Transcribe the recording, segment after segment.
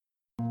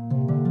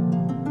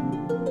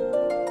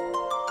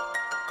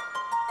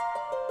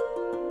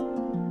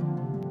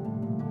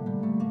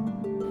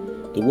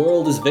The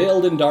world is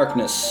veiled in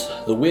darkness.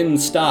 The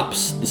wind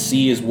stops, the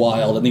sea is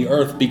wild, and the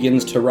earth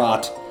begins to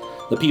rot.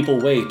 The people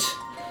wait.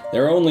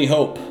 Their only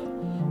hope,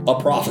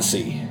 a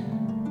prophecy.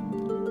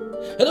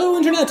 Hello,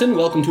 Internet, and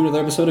welcome to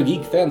another episode of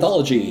Geek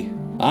Fanthology.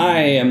 I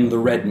am the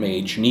Red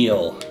Mage,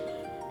 Neil.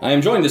 I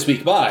am joined this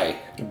week by...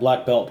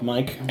 Black Belt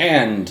Mike.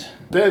 And...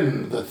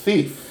 Ben, the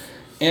Thief.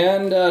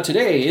 And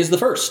today is the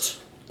first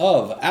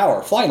of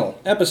our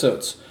final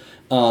episodes.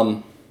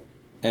 And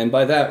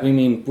by that we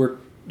mean we're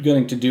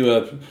going to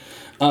do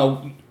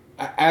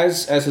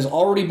as has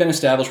already been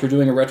established, we're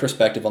doing a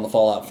retrospective on the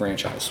Fallout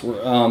franchise.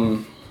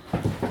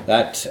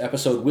 That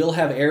episode will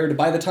have aired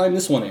by the time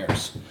this one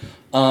airs.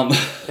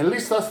 At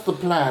least that's the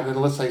plan,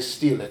 unless I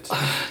steal it.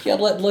 Yeah,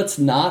 let's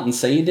not and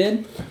say you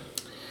did.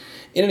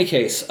 In any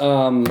case,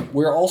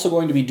 we're also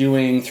going to be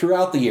doing,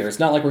 throughout the year, it's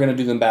not like we're going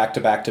to do them back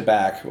to back to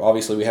back.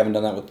 Obviously, we haven't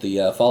done that with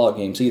the Fallout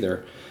games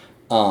either.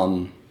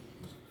 I'm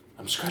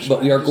scratching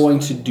But we are going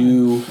to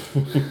do...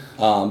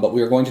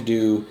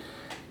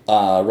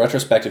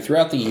 retrospective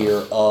throughout the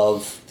year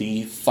of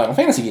the Final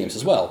Fantasy games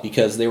as well,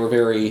 because they were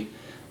very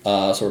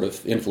sort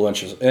of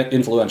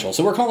influential.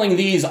 So we're calling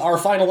these our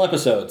final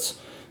episodes,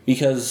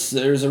 because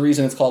there's a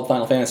reason it's called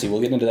Final Fantasy. We'll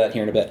get into that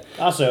here in a bit.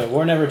 Also,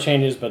 war never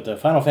changes, but the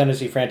Final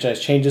Fantasy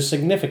franchise changes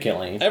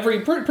significantly.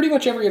 Pretty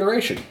much every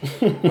iteration.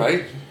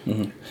 Right?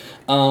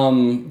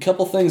 Mm-hmm.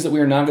 Couple things that we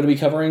are not going to be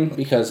covering,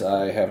 because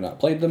I have not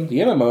played them. The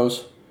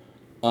MMOs,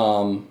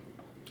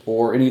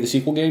 or any of the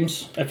sequel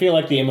games. I feel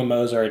like the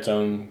MMOs are its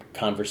own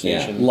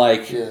conversation.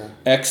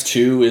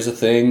 X2 is a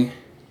thing.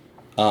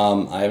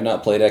 I have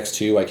not played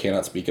X2. I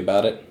cannot speak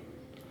about it.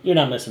 You're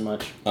not missing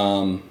much.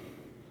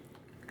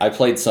 I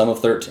played some of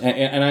 13,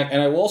 and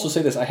I will also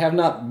say this: I have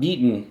not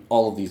beaten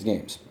all of these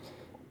games.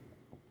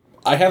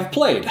 I have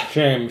played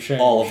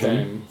all of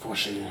them. For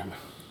shame.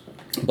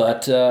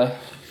 But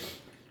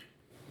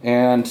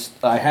and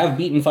I have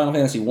beaten Final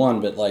Fantasy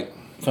 1, but like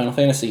Final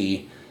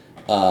Fantasy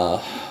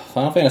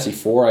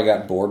 4 I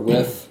got bored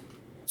with.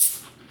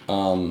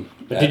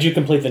 But did you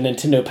complete the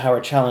Nintendo Power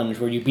Challenge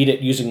where you beat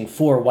it using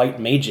 4 white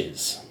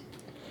mages?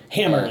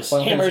 Hammers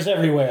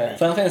everywhere.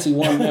 Final Fantasy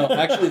 1, no.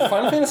 Actually,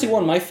 Final Fantasy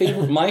 1,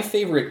 my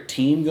favorite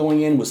team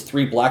going in was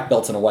 3 black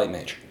belts and a white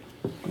mage.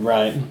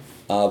 Right.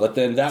 But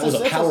then that was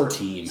a power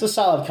team. It's a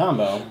solid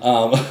combo.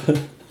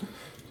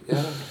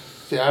 Yeah.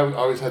 See, I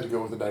always had to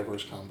go with a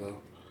diverse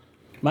combo.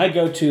 My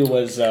go-to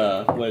was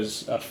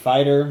a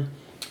fighter,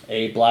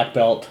 a black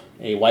belt,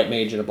 a white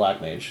mage, and a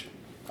black mage.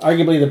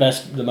 Arguably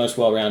the most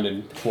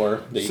well-rounded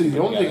four that you See, can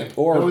the put together.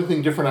 the only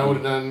thing different I would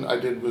have done, I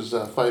did was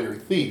fighter,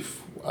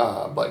 thief,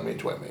 black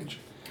mage, white mage.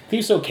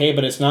 Thief's okay,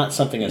 but it's not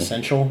something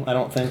essential, I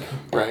don't think.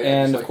 Right.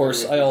 And of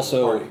course, I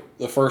also,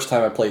 the first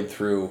time I played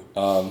through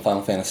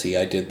Final Fantasy,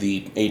 I did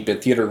the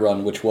 8-bit theater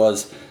run, which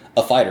was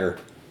a fighter,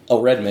 a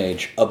red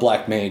mage, a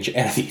black mage,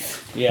 and a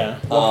thief. Yeah.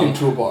 Walk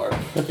into a bar.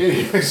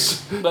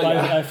 Anyways. But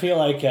I feel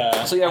like I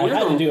had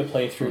to do a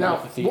playthrough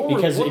with the thief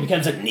because it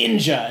becomes a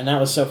ninja, and that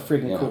was so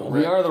freaking cool.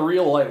 We are the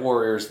real light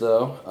warriors,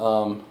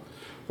 though.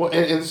 Well,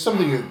 and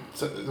something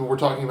that we're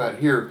talking about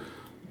here,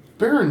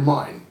 bear in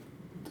mind,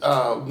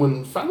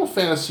 when Final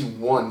Fantasy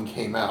 1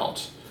 came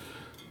out,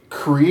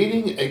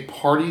 creating a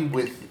party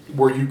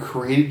where you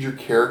created your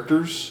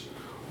characters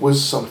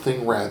was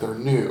something rather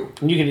new.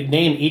 And you could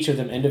name each of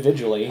them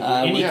individually.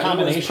 Any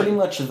combination. It was pretty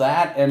much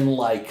that and,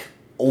 like,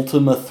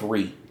 Ultima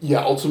 3.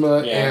 Yeah,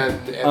 Ultima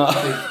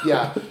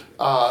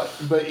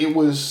but it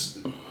was...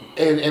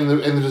 And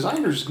the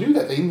designers knew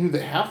that. They knew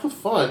that half the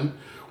fun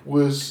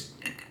was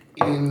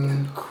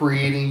in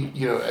creating,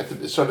 at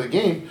the start of the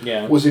game,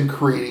 was in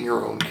creating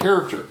your own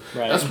character.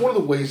 Right. That's one of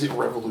the ways it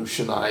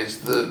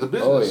revolutionized the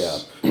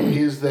business.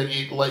 Is that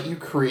it let you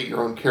create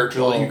your own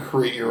character, let you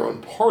create your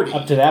own party.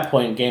 Up to that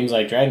point, games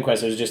like Dragon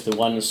Quest, it was just the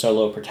one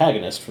solo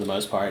protagonist for the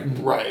most part.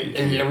 Right,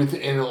 and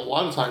everything, and a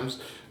lot of times,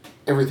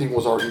 everything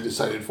was already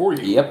decided for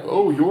you. Yep.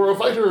 Oh, you're a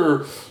fighter.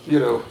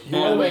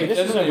 By the way, this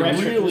is a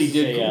retro.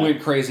 Really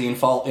went crazy in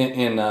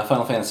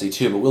Final Fantasy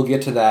 2, but we'll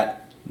get to that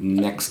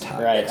next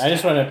time. Right. I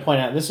just want to point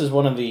out this is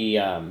one of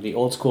the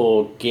old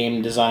school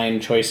game design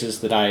choices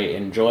that I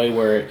enjoy,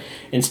 where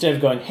instead of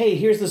going, hey,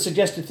 here's the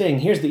suggested thing,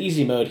 here's the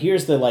easy mode,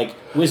 here's the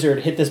wizard,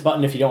 hit this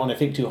button if you don't want to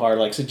think too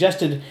hard,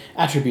 suggested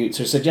attributes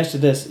or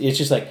suggested this, it's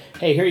just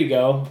hey, here you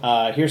go,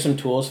 here's some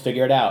tools,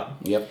 figure it out.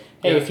 Yep.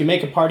 Hey, if you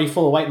make a party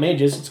full of white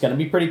mages, it's going to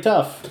be pretty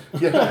tough.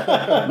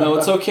 Yeah. No,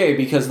 it's okay,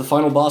 because the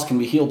final boss can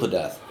be healed to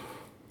death.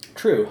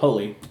 True.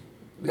 Holy.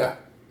 Yeah.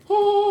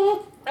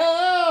 Oh,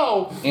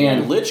 ow!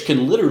 And Lich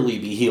can literally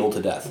be healed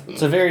to death.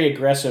 It's a very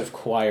aggressive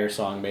choir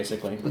song,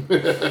 basically.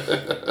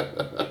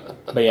 But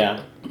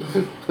yeah.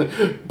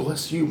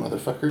 Bless you,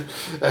 motherfucker.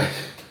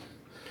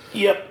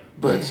 Yep.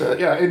 But,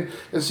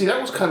 and see,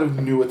 that was kind of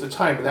new at the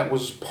time, and that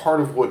was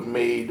part of what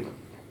made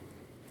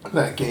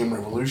that game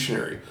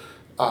revolutionary.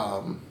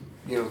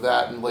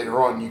 That, and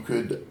later on you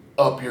could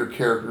up your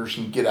characters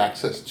and get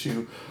access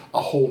to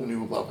a whole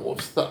new level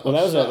of stuff. Well,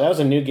 that was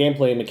a new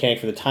gameplay mechanic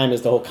for the time,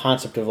 is the whole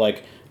concept of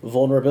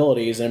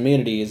vulnerabilities and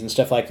immunities and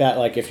stuff like that.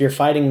 Like if you're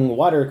fighting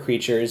water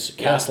creatures,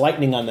 cast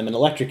lightning on them and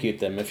electrocute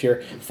them. If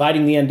you're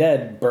fighting the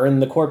undead, burn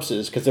the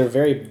corpses because they're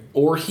very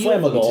Or heal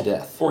flammable. them to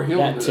death. Or heal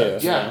That them to too,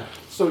 death. Yeah. yeah.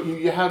 So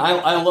you have.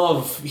 I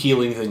love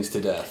healing things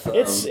to death.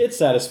 It's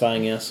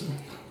satisfying, yes.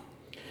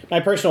 My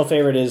personal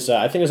favorite is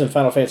I think it was in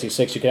Final Fantasy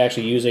VI. You could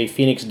actually use a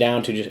Phoenix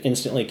Down to just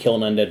instantly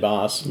kill an undead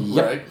boss.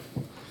 Right.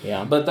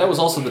 Yeah. But that was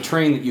also the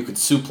train that you could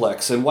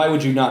suplex, and why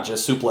would you not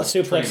just suplex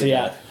the train Suplex, to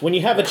yeah. death? When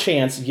you have a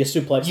chance, you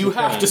suplex. You the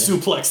have to train.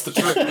 suplex the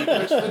train.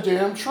 It's the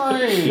damn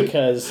train.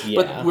 Because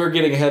But we're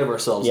getting ahead of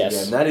ourselves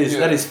Yes. again.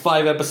 That is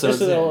 5 episodes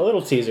just a in.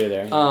 little teaser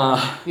there.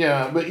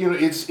 Yeah, but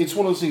it's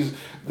one of those things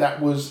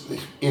that was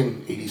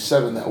in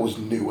 '87. That was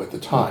new at the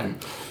time.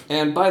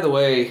 And by the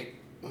way,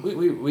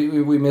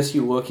 we miss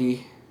you,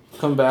 Wookiee.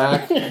 Come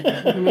back.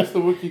 I miss the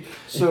Wookiee.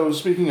 So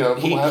speaking of,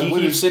 He what keeps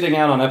is- sitting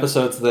out on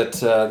episodes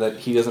that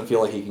he doesn't feel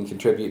like he can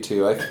contribute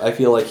to. I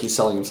feel like he's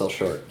selling himself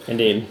short.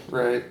 Indeed.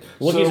 right?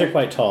 Wookiees So- are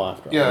quite tall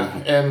after all. Yeah,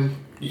 and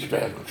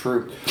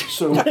true.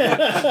 So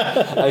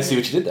I see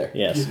what you did there.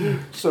 Yes.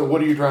 so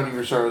what are you drowning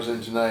your sorrows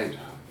in tonight?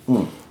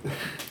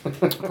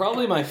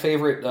 Probably my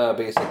favorite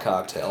basic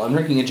cocktail. I'm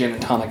drinking a gin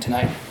and tonic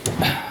tonight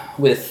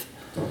with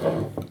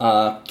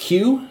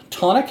Q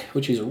tonic,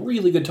 which is a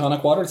really good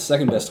tonic water. It's the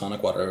second best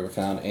tonic water I've ever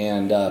found,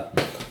 and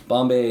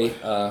Bombay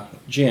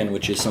gin,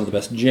 which is some of the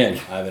best gin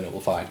I've been able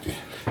to find.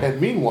 And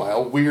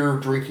meanwhile, we're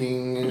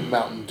drinking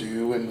Mountain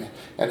Dew and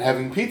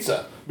having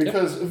pizza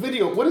because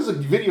what is a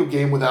video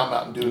game without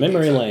Mountain Dew? And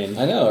Memory pizza? lane.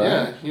 I know,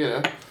 Yeah, right?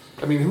 yeah.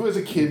 I mean, who as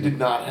a kid did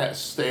not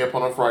stay up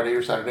on a Friday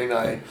or Saturday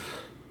night?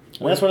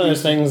 And that's one of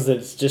those things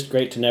that's just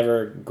great to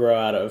never grow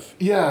out of.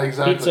 Yeah,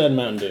 exactly. Pizza and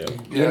Mountain Dew.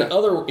 Yeah.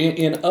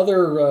 In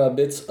other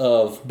bits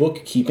of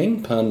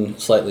bookkeeping, pun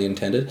slightly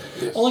intended,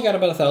 Yes. only got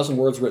about 1,000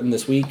 words written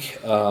this week,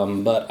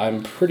 but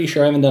I'm pretty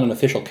sure I haven't done an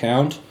official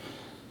count.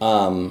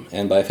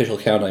 And by official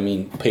count, I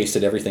mean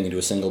pasted everything into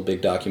a single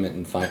big document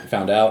and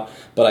found out.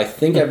 But I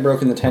think I've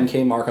broken the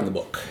 10K mark on the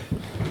book.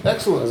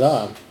 Excellent.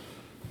 Huzzah.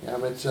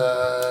 It's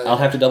I'll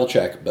have to double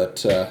check,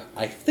 but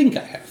I think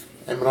I have.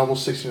 I'm at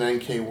almost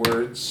 69K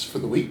words for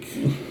the week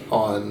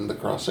on The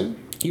Crossing.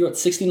 You wrote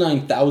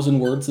 69,000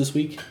 words this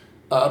week?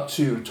 Up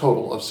to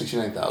total of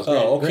 69,000.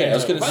 Oh, okay. I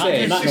was going to Not-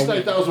 say, not in a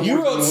week. 69,000 you words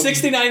in wrote one-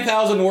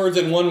 69,000 words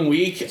in 1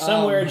 week.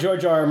 Somewhere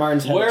George R. R.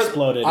 Martin's head where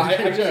exploded.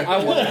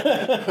 I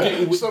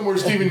want Somewhere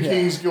Stephen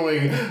King's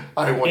going,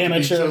 I want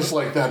Amateur. to be just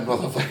like that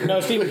motherfucker. No,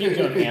 Stephen King's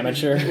an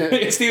amateur.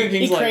 Stephen He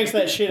King's like, cranks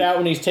that shit out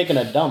when he's taking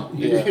a dump.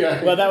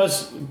 Yeah. Well, that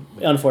was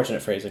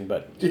unfortunate phrasing,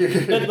 but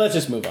let's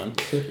just move on.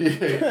 I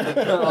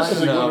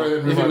don't know.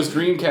 If it was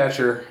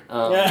Dreamcatcher,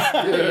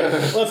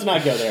 Let's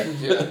not go there.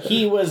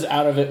 He was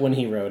out of it when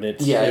he wrote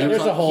it. yeah, he was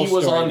there's on, a whole he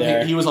was story on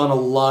there. he was on a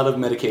lot of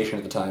medication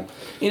at the time.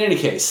 In any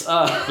case,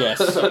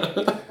 Yes.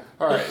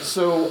 All right,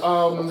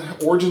 so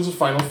Origins of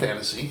Final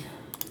Fantasy.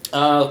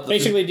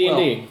 Basically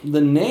D&D. well,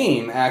 the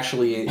name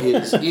actually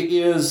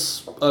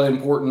is an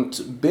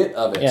important bit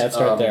of it. Yeah, it's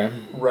right there.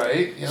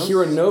 Right. Yes.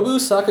 Hironobu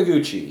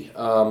Sakaguchi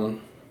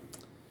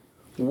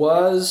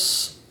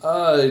was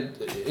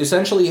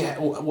essentially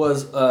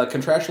was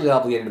contractually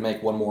obligated to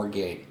make one more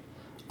game.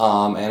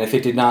 And if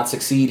it did not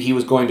succeed, he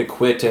was going to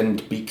quit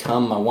and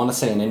become, I want to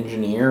say, an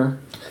engineer.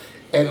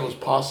 And it was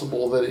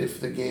possible that if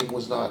the game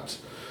was not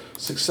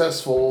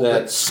successful,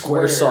 That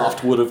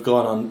SquareSoft would have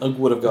gone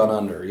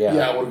under. Yeah.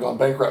 Yeah, it would have gone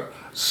bankrupt.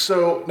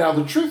 So now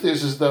the truth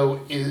is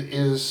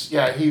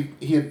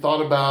he had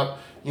thought about,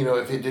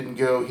 if it didn't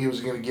go, he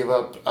was going to give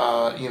up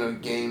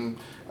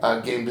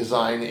game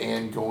design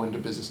and go into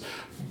business,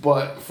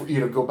 but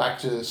go back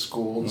to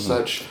school and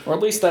such. Or at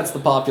least that's the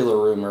popular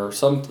rumor.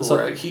 Some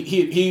Right.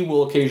 he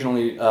will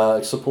occasionally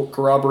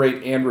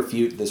corroborate and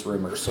refute this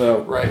rumor.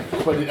 So Right,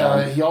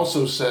 but he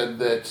also said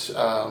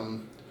that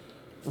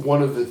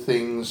one of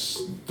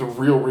the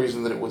real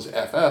reason that it was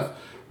FF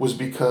was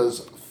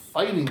because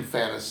Fighting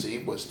Fantasy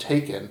was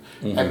taken,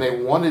 and they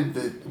wanted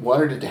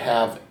it to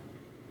have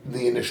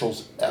the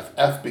initials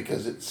FF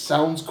because it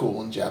sounds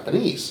cool in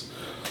Japanese.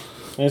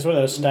 And it's one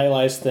of those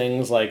stylized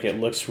things, like it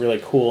looks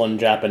really cool in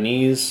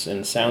Japanese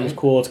and sounds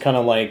cool. It's kind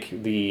of like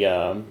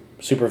the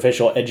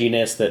superficial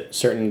edginess that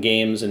certain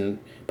games and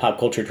pop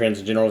culture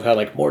trends in general have,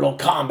 like Mortal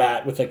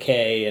Kombat with a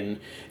K and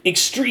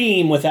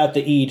Extreme without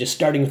the E, just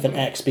starting with an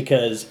X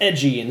because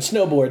edgy and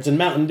snowboards and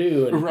Mountain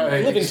Dew and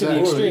Right, living to the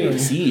exactly. extreme.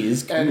 C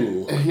is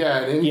cool. And, yeah,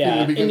 and anything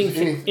Yeah,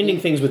 because ending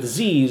things with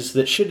Z's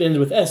that should end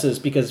with S's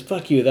because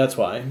fuck you, that's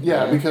why.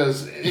 Yeah,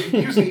 because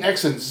using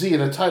X and Z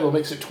in a title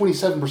makes it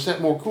 27%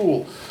 more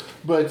cool.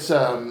 But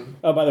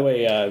Oh, by the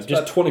way, About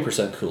just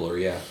 20% cooler.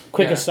 Yeah.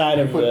 quick yeah, aside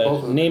of put both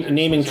the of them in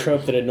naming there.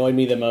 trope that annoyed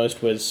me the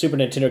most was Super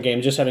Nintendo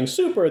games just having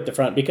Super at the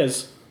front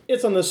because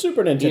it's on the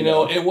Super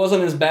Nintendo. It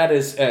wasn't as bad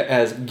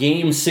as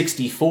Game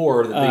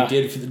 64 that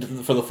they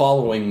did for the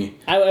following.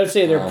 I would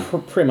say they're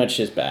pretty much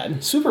as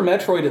bad. Super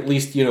Metroid at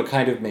least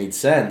kind of made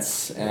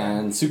sense,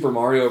 and Super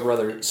Mario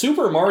Brothers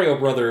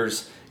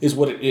is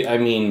what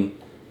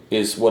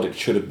is what it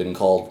should have been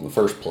called in the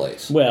first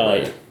place. Well,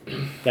 Right.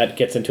 that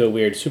gets into a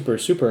weird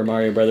Super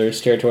Mario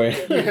Brothers territory.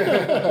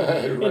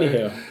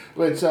 Anywho,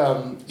 But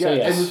yeah,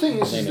 yes, and the thing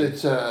is name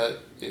that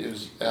it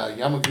was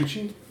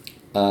Yamaguchi.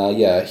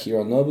 Yeah,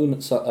 Hironobu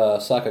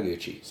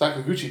Sakaguchi.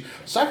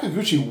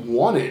 Sakaguchi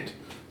wanted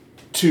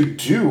to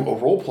do a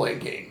role playing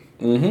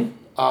game.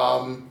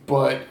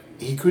 But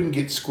he couldn't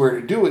get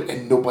Square to do it,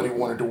 and nobody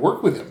wanted to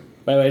work with him.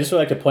 By the way, I just would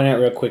like to point out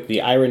real quick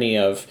the irony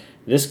of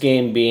this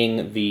game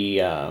being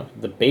the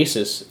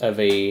basis of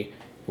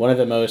one of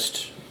the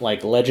most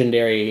like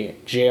legendary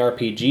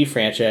JRPG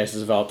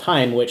franchises of all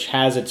time, which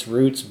has its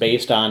roots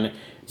based on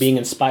being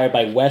inspired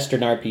by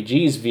Western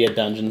RPGs via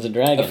Dungeons and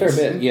Dragons. A fair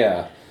bit,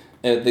 yeah.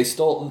 They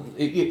stole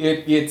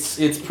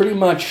it's pretty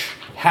much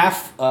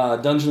half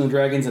Dungeons and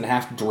Dragons and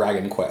half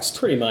Dragon Quest.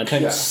 Pretty much,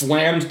 kind of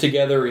slammed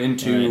together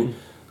into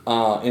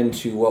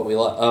what we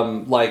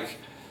like.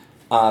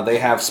 They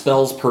have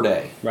spells per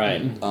day,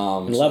 right? And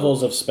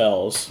levels of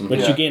spells,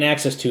 which you gain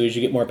access to as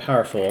you get more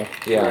powerful.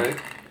 Yeah, right.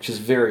 Which is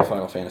very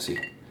Final Fantasy.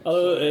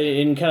 Although,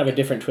 in kind of a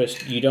different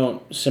twist, you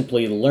don't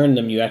simply learn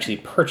them; you actually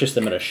purchase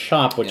them at a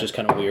shop, which is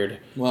kind of weird.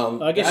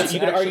 Well, I guess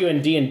you could argue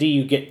in D&D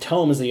you get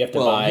tomes that you have to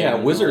buy. Yeah,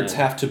 wizards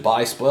have to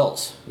buy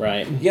spells.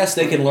 Right. Yes,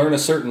 they can learn a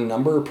certain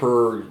number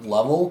per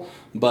level,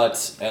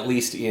 but at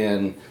least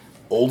in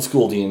old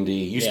school D&D,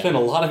 you spend a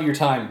lot of your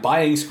time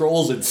buying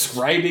scrolls and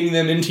scribing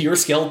them into your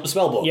spell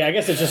book. Yeah, I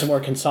guess it's just a more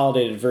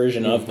consolidated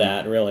version of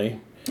that, really.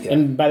 Yeah.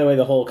 And by the way,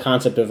 the whole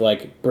concept of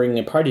like bringing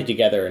a party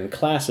together and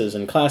classes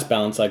and class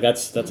balance, like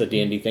that's a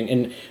D&D thing.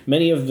 And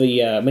many of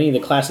the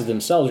classes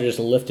themselves are just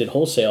lifted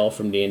wholesale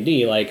from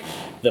D&D. Like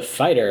the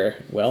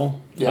fighter,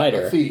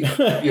 fighter, thief,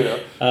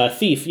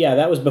 thief. Yeah,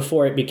 that was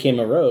before it became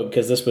a rogue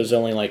because this was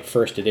only like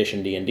first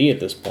edition D&D at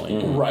this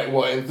point. Right.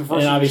 Well, and,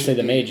 and obviously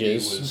the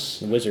mages,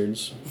 the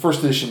wizards.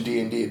 First edition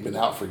D&D had been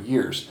out for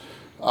years.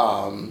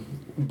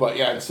 But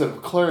yeah, instead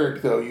of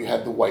cleric though, you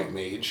had the white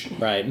mage.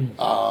 Right.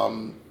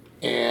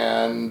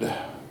 And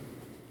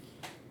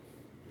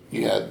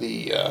you had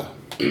the...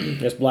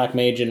 Yes, black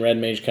mage and red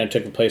mage kind of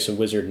took the place of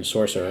wizard and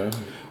sorcerer.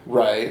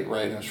 Right.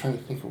 I was trying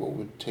to think of what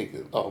would take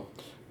it.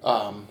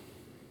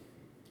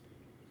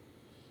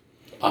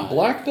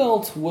 Black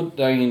belt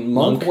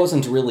monk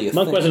wasn't really a thing.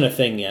 Monk wasn't a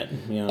thing yet.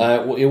 You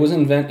know. It was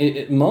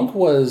monk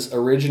was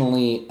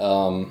originally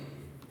a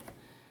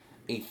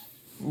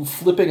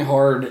flipping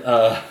hard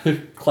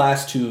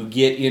class to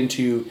get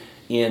into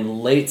in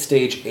late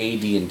stage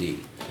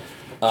AD&D.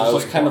 It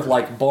was kind of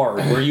like Bard,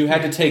 where you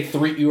had to take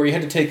 5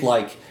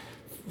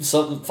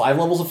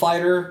 levels of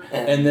fighter,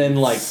 and then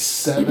like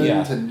 7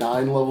 to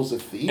 9 levels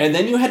of thief, and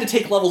then you had to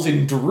take levels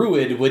in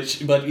druid,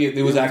 but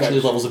it was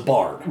actually levels of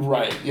bard.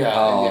 Right.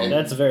 Yeah.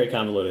 That's very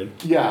convoluted.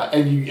 Yeah,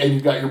 and you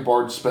got your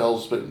bard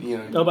spells, but you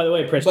know. Oh, by the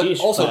way, prestige.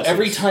 But also, classes.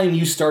 every time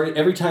you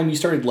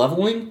started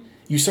leveling,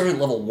 you started at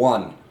level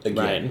 1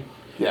 again. Right.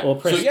 Yeah. Well,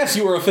 So yes,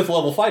 you were a 5th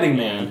level fighting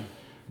man.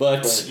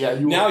 But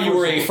now you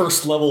were a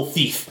first level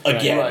thief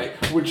again. Right.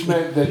 Which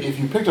meant that if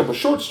you picked up a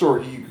short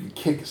sword, you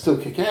could still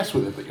kick ass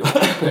with it, but your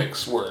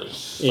picks were...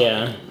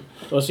 Yeah.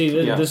 Well, see,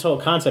 this whole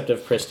concept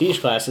of prestige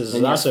classes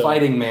is also...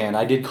 fighting man.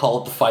 I did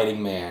call it the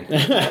fighting man.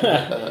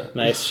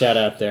 Nice shout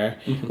out there.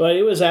 But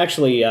it was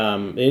actually...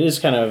 it is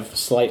kind of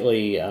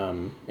slightly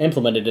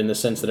implemented in the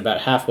sense that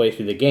about halfway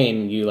through the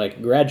game, you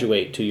like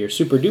graduate to your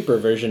super duper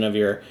version of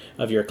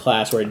your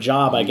class, or a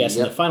job, I guess.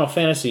 In the Final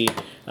Fantasy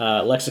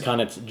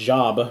lexicon, it's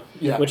job,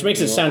 which makes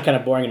it sound kind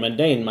of boring and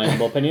mundane, in my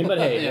humble opinion, but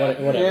hey,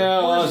 whatever. Yeah,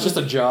 well, it's just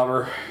a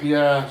jobber.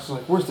 Yeah, it's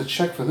like, where's the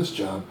check for this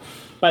job?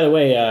 By the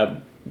way,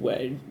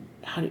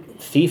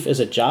 thief is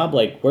a job?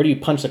 Like, where do you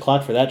punch the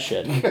clock for that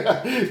shit?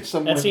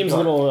 That seems a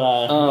little,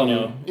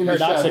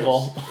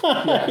 paradoxical.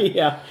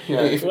 Yeah.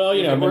 Well,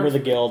 member of the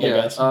guild, I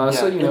guess.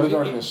 So in the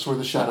darkness where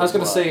the shadows I was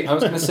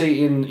gonna say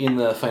in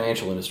the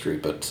financial industry,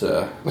 but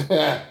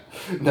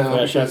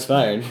no, shots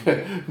fired.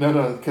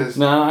 No, because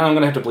I'm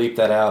gonna have to bleep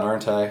that out,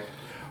 aren't I?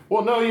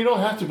 Well, no, you don't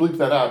have to bleep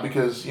that out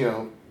because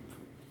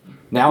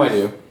Now I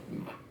do.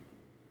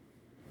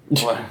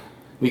 What?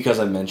 Because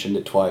I mentioned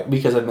it twice.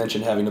 Because I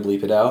mentioned having to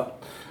bleep it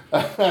out.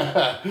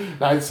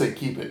 I'd say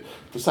keep it.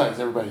 Besides,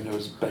 everybody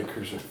knows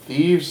bankers are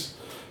thieves.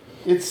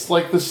 It's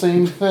like the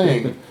same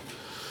thing.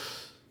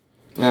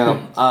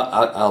 No,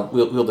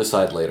 we'll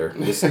decide later.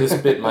 This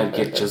bit might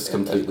get just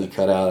completely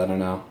cut out. I don't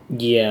know.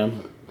 Yeah,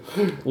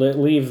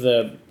 leave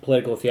the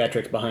political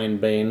theatrics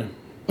behind, Bane.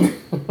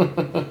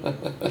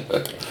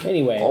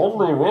 Anyway,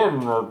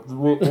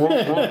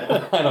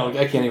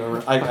 I can't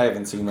even. I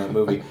haven't seen that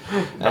movie.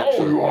 Now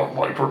you have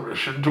my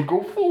permission to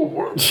go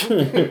forward.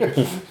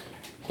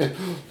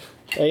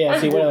 Oh yeah,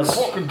 see what else?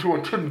 Walk into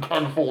a tin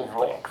can full of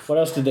rocks. What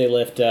else did they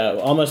lift?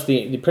 Almost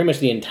pretty much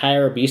the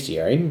entire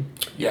bestiary.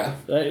 Yeah.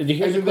 Let me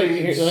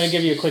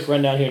give you a quick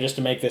rundown here just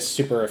to make this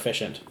super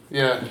efficient.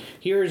 Yeah.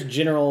 Here's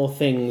general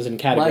things and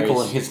categories.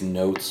 Michael and his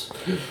notes.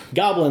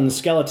 Goblins,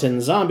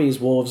 skeletons, zombies,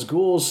 wolves,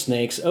 ghouls,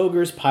 snakes,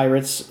 ogres,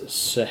 pirates,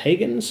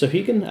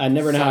 Sahuagin? I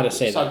never know how to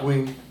say that.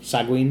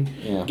 Sagween.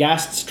 Yeah.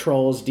 Ghasts,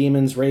 trolls,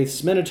 demons,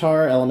 wraiths,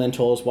 minotaur,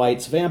 elementals,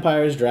 wights,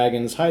 vampires,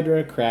 dragons,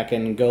 hydra,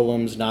 kraken,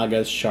 golems,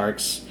 nagas,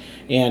 sharks,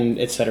 and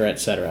et cetera,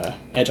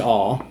 et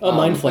al. Oh,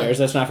 Mind Flayers,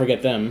 let's not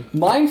forget them.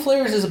 Mind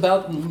Flayers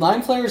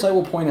I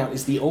will point out,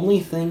 is the only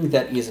thing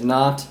that is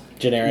not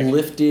Generic.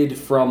 lifted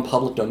from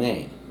public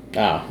domain.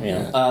 Oh,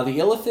 yeah. The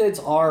Illithids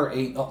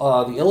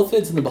the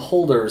Illithids and the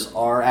Beholders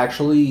are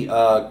actually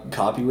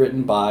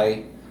copywritten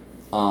by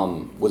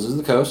Wizards of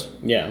the Coast.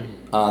 Yeah.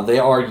 They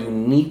are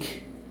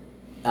unique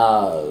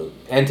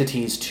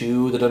entities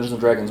to the Dungeons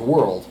and Dragons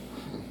world,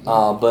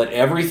 but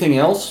everything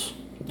else,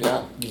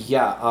 Yeah.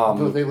 yeah,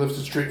 They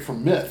lifted straight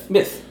from Myth.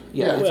 myth.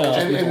 Yeah, it's well, just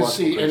and to mythological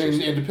see, creatures.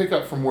 and to pick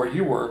up from where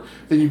you were,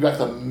 then you've got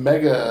the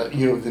mega,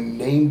 the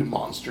named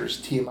monsters,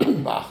 Tiamat,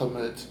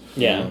 Bahamut.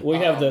 Yeah. We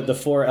have the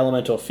 4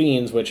 elemental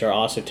fiends, which are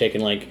also taken,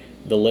 like,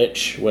 the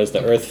Lich was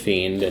the Earth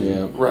Fiend, and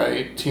Yeah.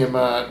 Right,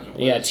 Tiamat.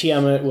 yeah,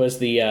 Tiamat was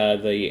the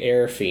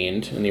Air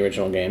Fiend in the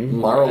original game.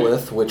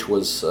 Marlith, which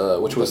was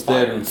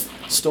then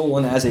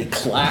stolen as a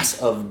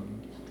class of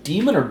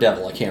demon or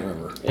devil, I can't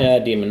remember. Yeah,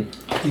 demon,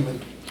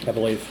 Demon. I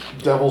believe.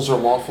 Devils are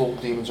lawful,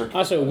 demons are.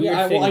 Also, a weird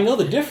Yeah, thing. well, I know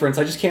the difference.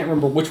 I just can't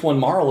remember which one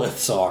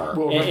Marliths are.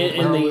 Well, in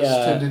the,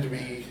 Marlists tended to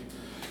be.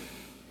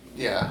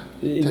 Yeah.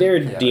 They're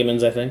Yeah.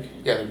 demons, I think.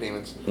 Yeah, they're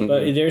demons.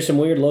 But there's some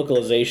weird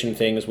localization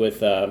things with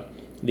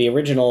the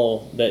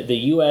original, the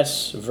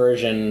U.S.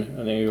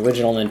 version, the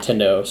original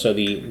Nintendo, so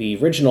the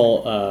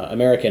original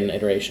American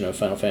iteration of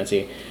Final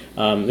Fantasy.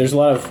 There's a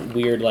lot of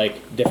weird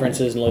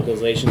differences in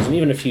localizations and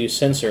even a few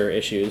censor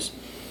issues.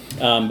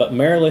 But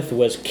Marilith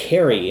was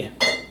Carrie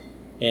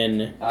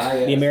in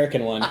yes. the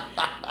American one,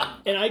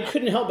 and I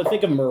couldn't help but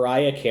think of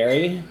Mariah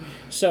Carey.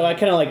 So I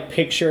kind of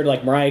pictured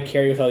Mariah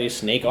Carey with all these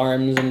snake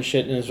arms and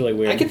shit, and it's really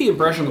weird. I get the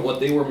impression that what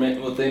they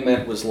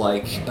meant was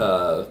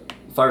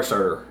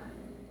Firestarter.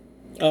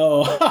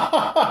 Oh,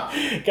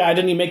 God, I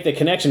didn't even make the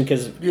connection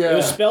because it Yeah.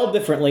 was spelled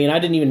differently, and I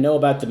didn't even know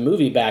about the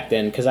movie back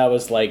then because I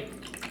was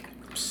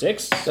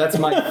 6. That's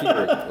my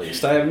theory, at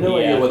least. I have no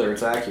Yeah. idea whether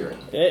it's accurate.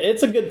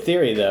 It's a good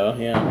theory, though.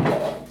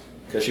 Yeah,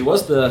 Because she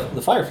was the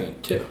Fire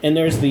Fiend, too. and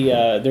there's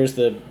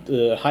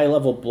the high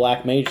level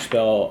black mage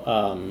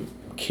spell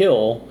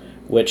kill,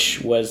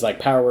 which was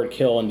power word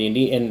kill in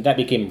D&D, and that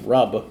became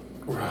rub.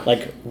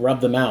 Rub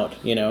them out,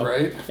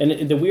 Right.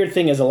 And the weird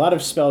thing is a lot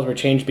of spells were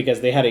changed because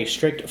they had a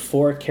strict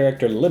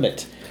 4-character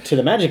limit to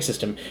the magic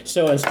system.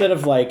 So instead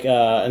of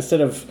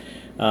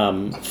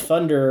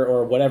thunder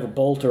or whatever,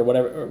 bolt or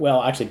whatever,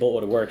 well, actually bolt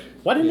would have worked.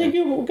 Why didn't they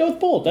go with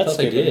bolt? That's I thought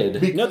they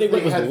stupid. did. No, they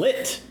went with had-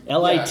 lit.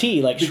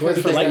 L-I-T, because short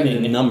for they had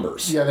lightning. The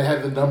numbers. Yeah, they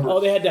had the numbers. Oh,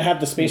 they had to have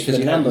the space for Because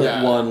the you had number. lit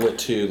Yeah. 1, lit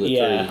 2, lit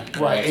Yeah.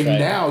 3. Right, That's and right.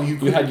 now you You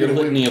couldn't had your get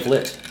away litany with, of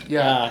lit.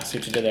 yeah. I see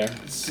what you did there.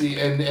 See,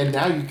 and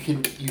now you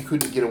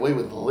couldn't get away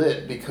with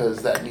lit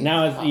because that means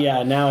Now it's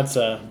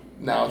a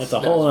now it's a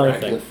whole other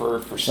thing. for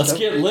Let's stuff.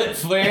 get lit,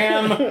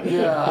 fam!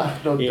 Yeah,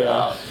 no Yeah.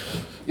 doubt.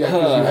 Yeah,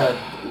 because you had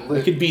We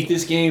lit. could beat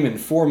this game in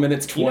 4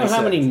 minutes, 20 You know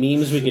how many seconds.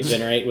 memes we could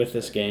generate with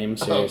this game?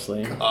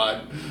 Seriously. Oh,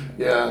 God.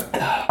 Yeah.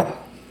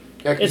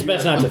 Yeah, 'cause It's you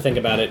best had- not to think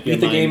about it.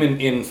 Beat the game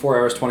in 4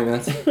 hours, 20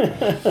 minutes.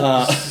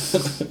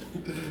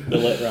 The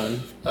lit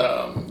run.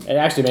 It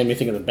actually made me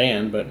think of the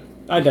band, but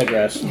I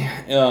digress.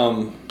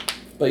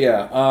 But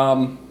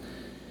yeah,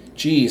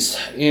 geez,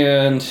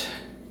 and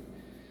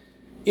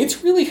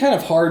it's really kind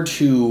of hard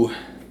to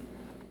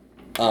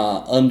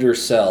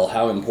undersell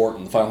how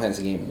important the Final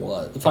Fantasy game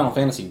was. The Final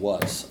Fantasy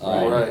was.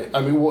 Right.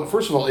 I mean, well,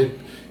 first of all,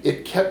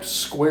 it kept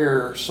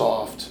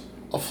SquareSoft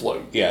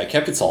afloat. Yeah, it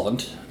kept it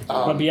solvent.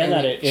 But beyond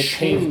and that, it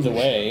paved the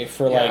way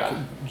for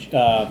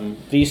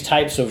these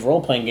types of role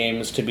playing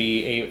games to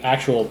be a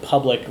actual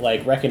public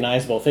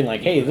recognizable thing.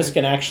 Hey, this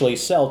can actually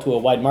sell to a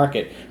wide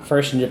market.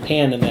 First in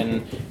Japan and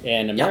then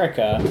in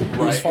America.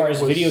 Right. As far It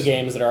as was- video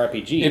games that are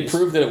RPGs, It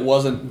proved that it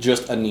wasn't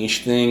just a niche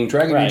thing.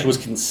 Dragon Right. Age was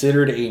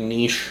considered a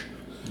niche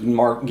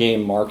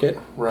game market.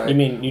 Right. You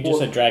mean you just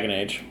Well, said Dragon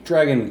Age,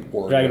 Dragon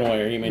Warrior. Dragon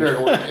Warrior? You mean?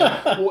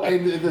 Well,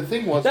 and the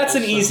thing was That's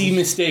an also- easy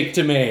mistake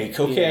to make,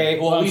 okay?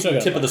 Yeah. Well, Well, at I'm least still the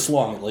gonna tip of buy the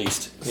slung, at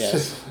least.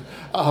 Yes.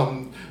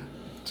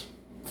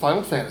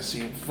 Final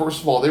Fantasy.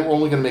 First of all, they were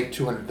only going to make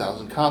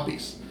 200,000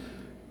 copies.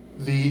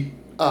 The It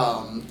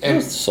and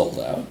was sold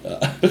out.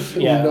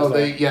 Yeah, no,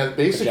 it was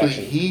basically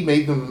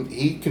projection.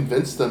 he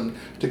convinced them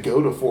to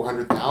go to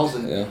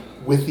 400,000 Yeah.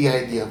 with the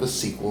idea of a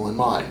sequel in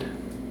mind.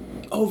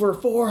 Over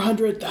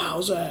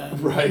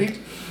 400,000. Right?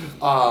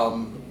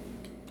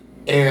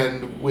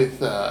 And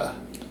with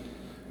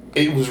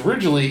it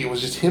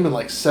was just him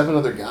and 7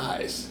 other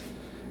guys,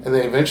 and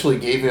they eventually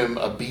gave him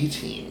a B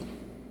team.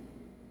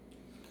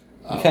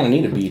 You kind of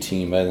need a B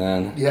team by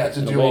then. Yeah,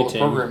 to do away all the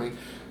team. programming,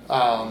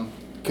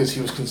 because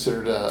he was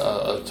considered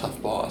a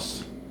tough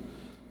boss.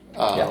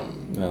 Yeah.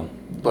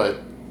 But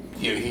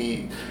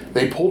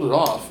they pulled it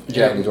off.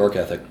 Japanese and- work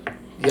ethic.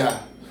 Yeah.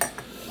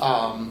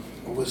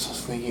 What was I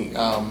thinking?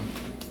 God,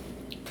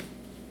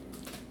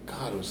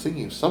 I was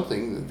thinking of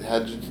something that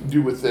had to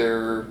do with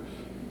their,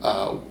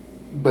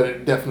 but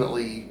it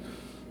definitely,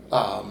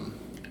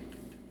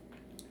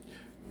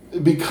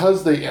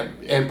 because they,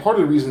 and part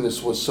of the reason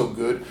this was so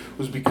good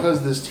was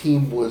because this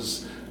team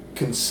was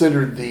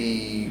considered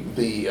the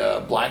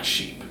black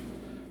sheep.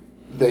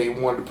 They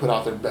wanted to put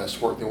out their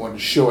best work. They wanted to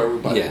show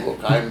everybody, Yeah. look,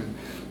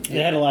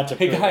 They had a lot to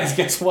Hey prove. guys,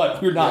 guess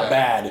what? We're not Yeah.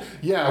 bad.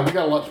 Yeah, we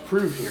got a lot to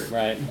prove here.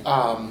 Right.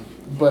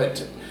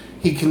 But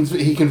he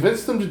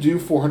convinced them to do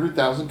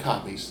 400,000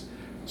 copies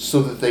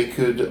so that they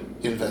could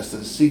invest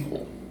in a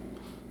sequel.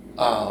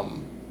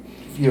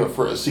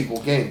 For a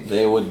sequel game.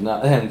 They would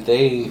not, and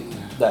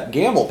that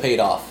gamble paid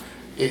off.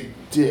 It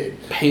did.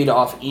 Paid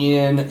off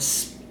in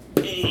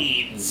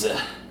spades.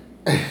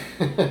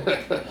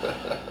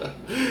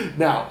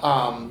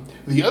 Now,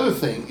 the other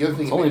thing.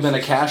 It's only been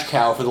a cash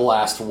cow for the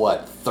last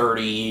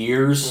 30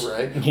 years.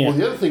 Right. Yeah. Well,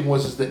 the other thing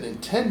was that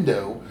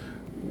Nintendo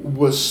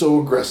was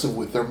so aggressive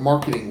with their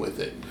marketing with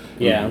it.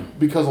 Yeah.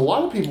 Because a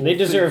lot of people They think-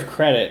 deserve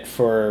credit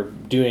for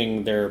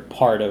doing their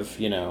part of,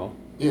 Yeah.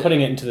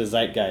 putting it into the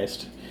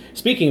zeitgeist.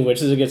 Speaking of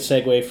which, this is a good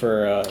segue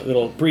for a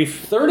little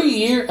brief. 30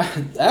 years.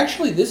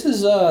 Actually, this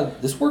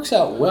works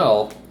out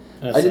well.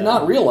 That's, I did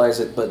not realize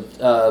it, but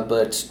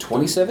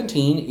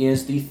 2017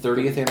 is the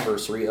 30th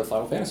anniversary of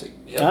Final Fantasy.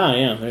 Ah,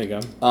 yeah, there you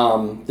go.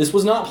 This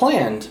was not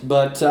planned,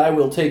 but I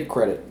will take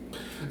credit.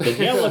 The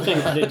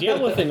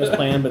Diablo thing was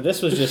planned, but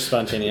this was just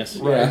spontaneous.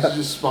 Right, Yeah. it's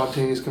just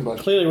spontaneous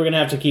combustion. Clearly, we're gonna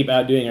have to keep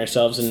outdoing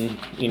ourselves, and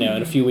in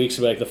a few weeks,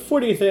 we'll be like the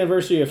 40th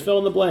anniversary of Fill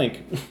in the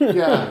Blank.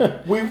 Yeah,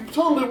 we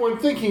totally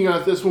weren't thinking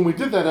about this when we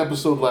did that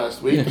episode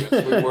last week.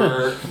 Yes, we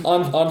were.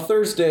 On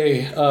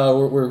Thursday,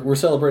 we're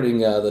celebrating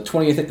the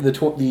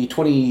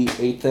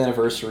 28th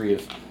anniversary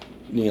of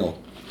Neil.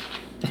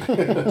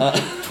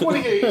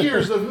 28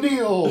 years of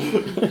Neil.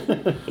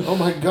 Oh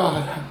my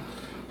God,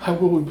 how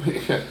will we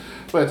be?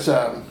 But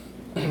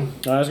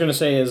What I was gonna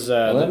say is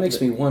that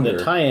makes me wonder.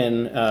 the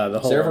tie-in, the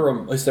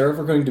whole. Is there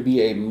ever going to be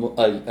a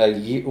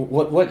year?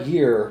 What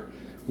year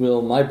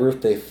will my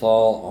birthday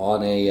fall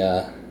on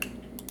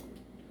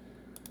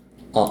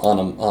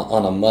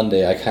a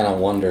Monday? I kind of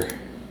wonder.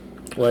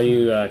 While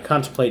you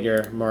contemplate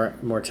your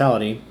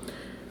mortality,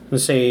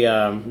 let's say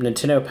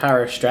Nintendo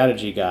Power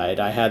Strategy Guide.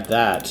 I had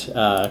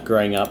that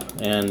growing up,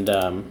 and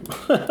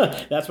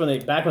that's when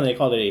they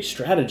called it a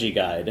strategy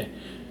guide.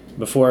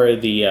 Before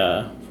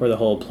the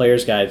whole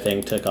player's guide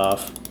thing took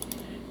off,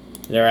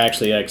 there were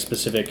actually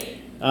specific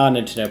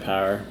Nintendo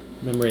Power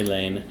memory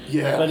lane.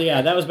 Yeah. But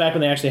yeah, that was back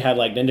when they actually had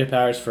Nintendo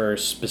Powers for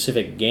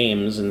specific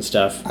games and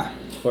stuff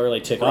before it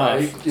really took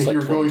right, off. yeah, like you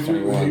were going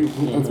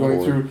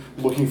 2021. through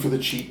looking for the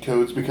cheat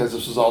codes because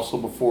this was also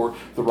before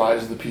the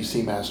rise of the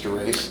PC Master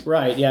Race.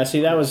 Right, yeah,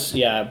 see, that was,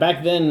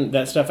 back then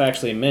that stuff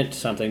actually meant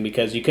something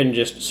because you couldn't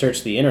just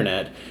search the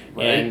internet and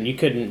Right. you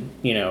couldn't,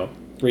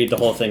 read the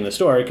whole thing in the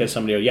store because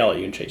somebody would yell at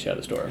you and chase you out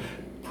of the store.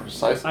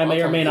 Precisely. I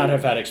may or may not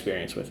have had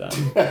experience with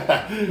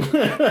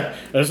that.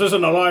 This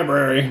isn't a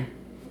library.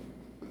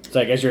 It's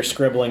like as you're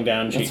scribbling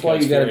down cheat That's why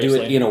codes you got to do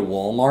it furiously. in a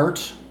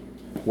Walmart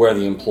where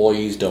the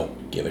employees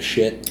don't give a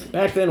shit.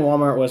 Back then,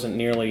 Walmart wasn't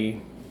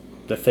nearly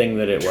the thing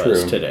that it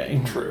was True.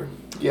 today. True.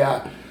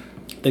 Yeah. I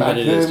think Back that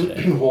it is then,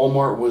 today.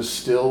 Walmart was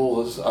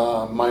still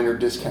a minor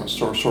discount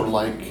store, sort of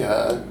like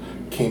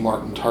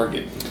Kmart and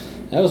Target.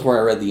 That was where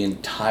I read the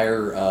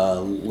entire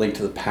Link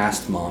to the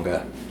Past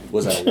manga.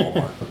 Was at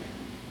Walmart.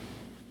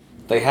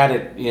 They had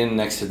it in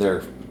next to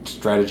their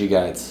strategy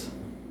guides.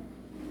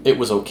 It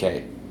was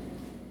okay.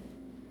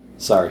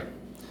 Sorry.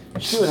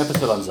 We should do an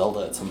episode on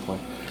Zelda at some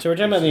point. So we're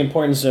talking about the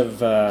importance of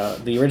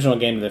the original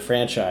game of the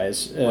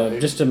franchise. Right.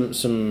 Just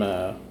some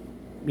a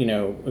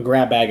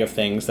grab bag of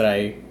things that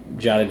I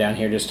jotted down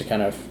here just to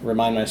kind of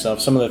remind myself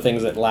some of the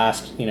things that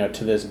last,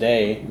 to this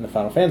day in the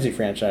Final Fantasy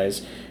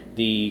franchise.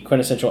 The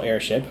quintessential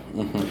airship.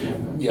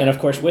 Yeah. And of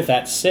course with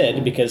that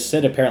Cid, because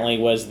Cid apparently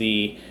was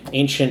the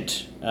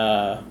ancient,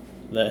 the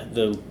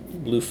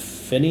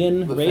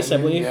Lufinian race, I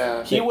believe.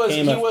 yeah. He that was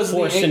came he a was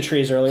 4 the an-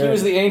 centuries earlier. He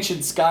was the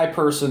ancient sky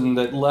person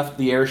that left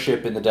the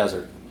airship in the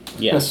desert.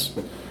 Yes.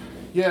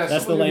 Yeah,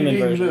 That's the somebody layman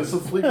named version.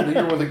 Sleeping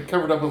here with it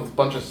covered up with a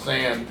bunch of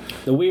sand.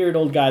 The weird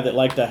old guy that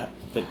liked to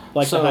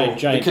So hide the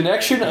giant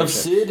connection of airships.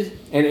 Sid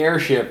and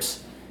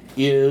airships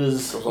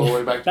is Goes all the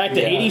way back, Back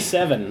to Yeah.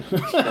 87.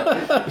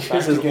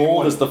 as to game old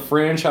one. as the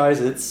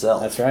franchise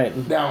itself. That's right.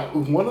 Now,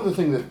 one of the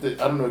things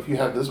that I don't know if you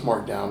have this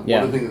marked down. Yeah.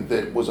 One of the things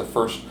that was a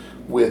first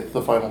with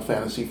the Final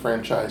Fantasy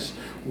franchise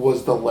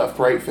was the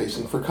left-right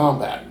facing for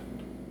combat.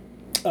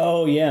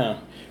 Oh yeah.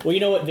 Well, you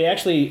know what?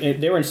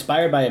 They were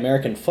inspired by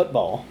American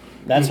football.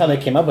 That's how they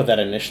came up with that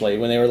initially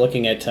when they were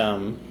looking at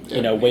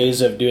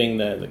ways of doing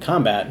the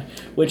combat.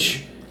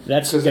 Which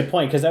that's a good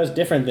point because that was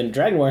different than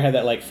Dragon War had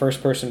that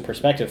first person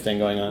perspective thing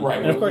going on. Right,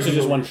 And of course it's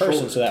just one shoulder.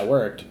 person, so that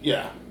worked.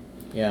 Yeah.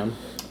 Yeah.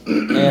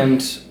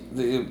 And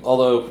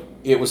although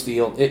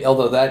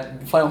that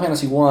Final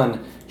Fantasy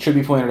 1 should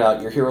be pointed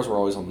out, your heroes were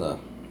always on the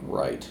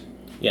right,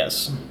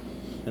 Yes.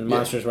 And the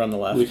monsters were on the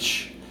left.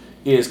 which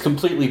is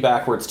completely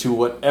backwards to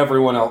what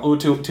everyone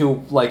else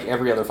to like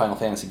every other Final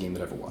Fantasy game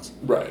that ever was,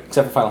 Right.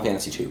 except for Final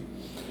Fantasy 2.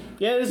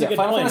 Yeah, it is a good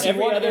Final point. Fantasy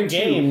Every 1 other and 2,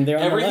 game, they're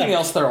on everything the left.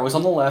 else they're always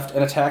on the left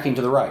and attacking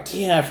to the right.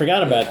 Yeah, I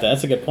forgot about that.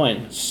 That's a good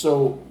point.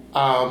 So,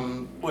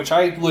 Which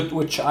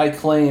I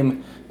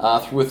claim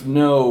with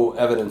no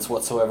evidence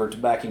whatsoever to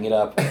backing it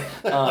up.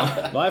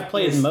 Well, I've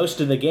played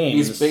most of the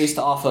games. It's based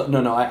off of...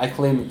 No, I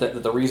claim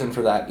that the reason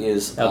for that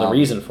is... the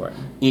reason for it.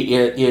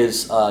 It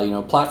is,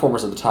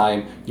 platformers at the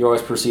time, you're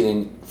always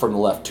proceeding from the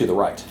left to the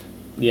right.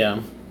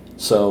 Yeah.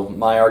 So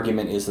my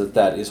argument is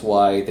that is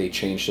why they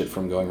changed it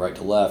from going right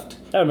to left.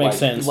 That would make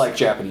sense. Like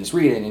Japanese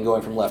reading, and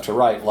going from left to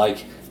right,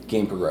 like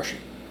game progression.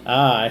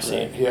 Ah, I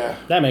see. Yeah.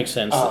 That makes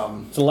sense.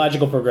 It's a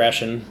logical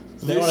progression.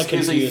 They don't want to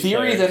This is a confuse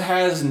theory players.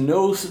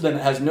 that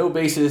has no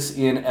basis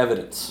in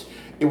evidence.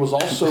 It was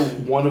also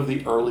one of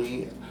the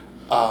early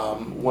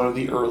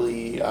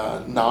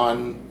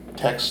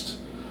non-text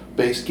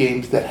based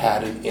games that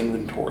had an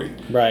inventory.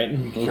 Right.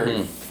 You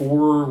carried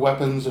 4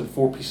 weapons and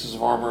 4 pieces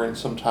of armor, and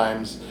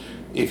sometimes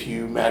if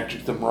you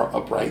magicked them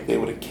upright, they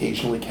would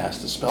occasionally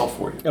cast a spell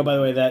for you. Oh, by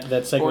the way, that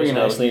segues Or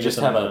nicely. you just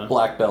into have some, a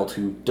black belt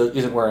who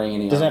isn't wearing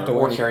any Doesn't armor have to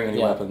or wear- carrying any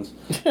yeah. weapons.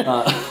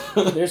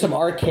 There's some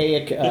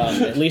archaic,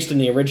 at least in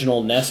the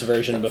original NES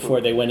version,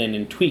 before they went in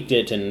and tweaked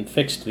it and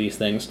fixed these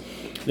things.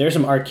 There's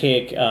some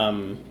archaic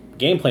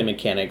gameplay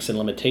mechanics and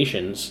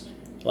limitations.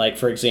 Like,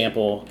 for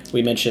example,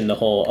 we mentioned the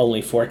whole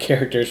only 4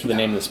 characters for the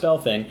name of the spell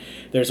thing.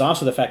 There's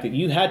also the fact that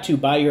you had to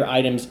buy your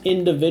items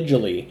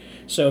individually.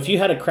 So if you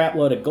had a crap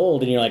load of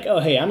gold and you're like, oh,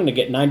 hey, I'm going to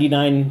get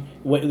 99,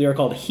 what they were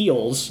called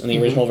heals in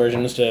the original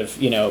version instead of,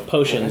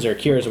 potions or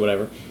cures or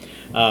whatever,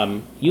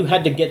 you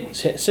had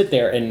to sit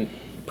there and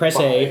press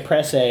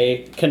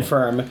A,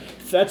 confirm.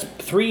 That's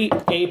 3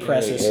 A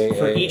presses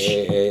for each.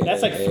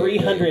 That's like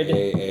 300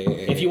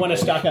 if you want to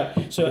stock up.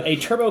 So a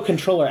turbo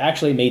controller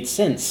actually made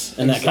sense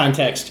in that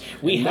context.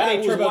 We had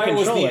a turbo controller.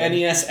 was the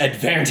NES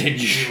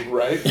advantage.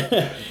 Right?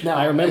 Now,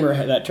 I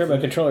remember that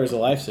turbo controller is a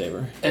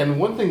lifesaver. And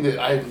one thing that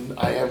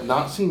I have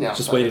not seen outside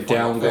Just wait it of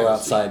Final down, go Fantasy,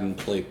 outside, and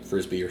play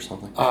Frisbee or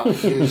something.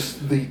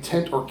 is the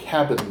tent or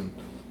cabin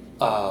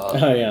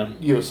Oh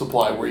yeah,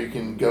 supply where you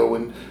can go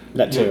and...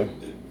 that too.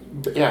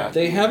 Yeah.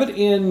 They have it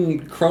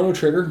in Chrono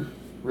Trigger.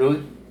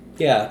 Really?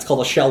 Yeah, it's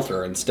called a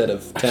shelter instead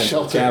of tent or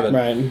Shelter. cabin.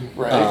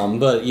 Right. Right.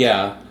 But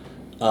yeah,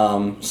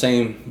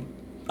 same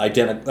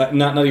identical,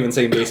 not even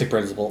same basic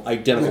principle,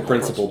 identical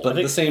principle. But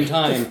at the same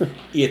time,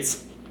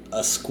 it's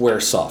a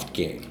SquareSoft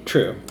game.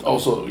 True.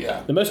 Also,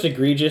 yeah. The most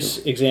egregious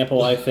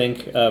example I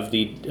think of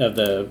the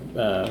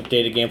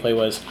data gameplay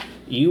was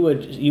you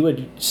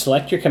would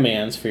select your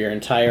commands for your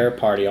entire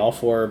party, all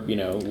 4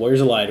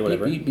 Warriors of Light or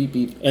whatever, Beep, beep,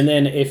 beep, beep. and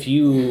then if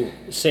you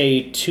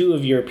say 2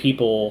 of your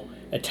people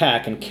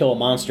attack and kill a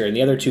monster, and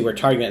the other 2 are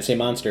targeting that same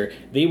monster,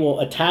 they will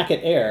attack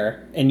at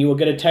air, and you will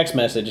get a text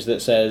message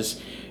that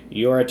says,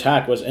 your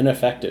attack was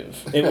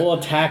ineffective. It will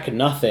attack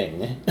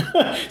nothing.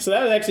 So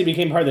that actually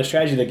became part of the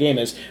strategy of the game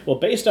is, well,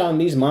 based on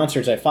these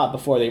monsters I fought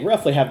before, they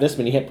roughly have this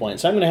many hit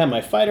points. So I'm going to have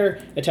my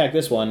fighter attack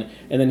this one,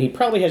 and then he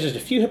probably has just a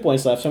few hit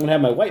points left, so I'm going to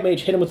have my white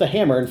mage hit him with a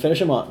hammer and finish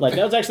him off. Like,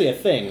 that was actually a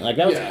thing. Like,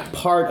 that was Yeah.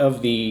 part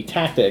of the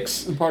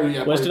tactics,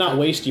 was to not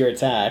waste your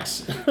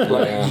attacks.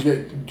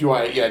 Right. Do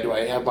I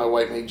have my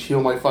white mage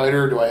heal my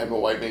fighter? Or do I have my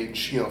white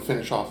mage,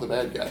 finish off the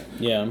bad guy?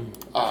 Yeah.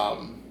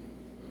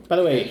 By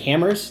the way,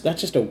 hammers,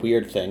 that's just a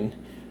weird thing.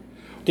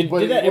 Did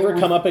that ever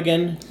come up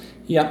again?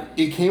 Yeah.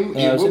 It came.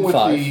 it was in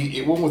 5.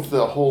 It went with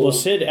the whole. Well,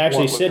 Sid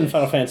in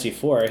Final Fantasy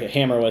IV,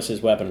 hammer was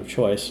his weapon of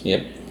choice.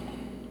 Yep.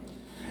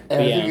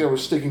 And I yeah. think they were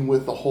sticking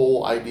with the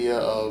whole idea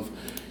of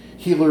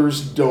healers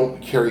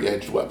don't carry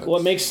edged weapons. Well,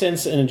 it makes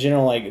sense in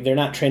general, like, they're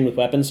not trained with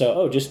weapons,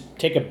 so, just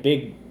take a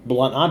big,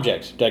 blunt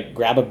object, like,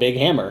 grab a big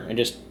hammer and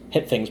just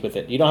hit things with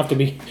it. You don't have to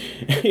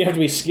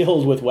be,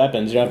 skilled with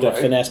weapons. You don't have to have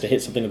finesse to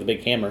hit something with a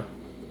big hammer.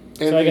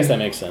 So I guess that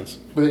makes sense.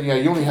 But yeah,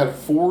 you only had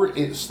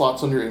 4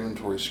 slots on your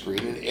inventory screen,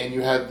 and you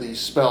had the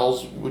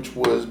spells, which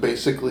was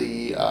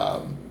basically...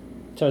 So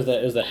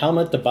it was the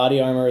helmet, the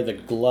body armor, the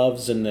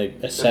gloves, and the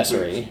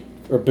accessory.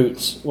 Or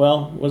boots.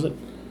 Well, was it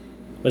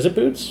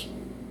boots?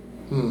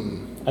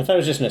 I thought it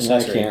was just an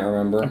accessory. I can't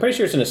remember. I'm pretty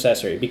sure it's an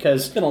accessory,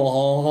 because It's been a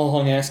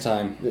long ass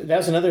time. that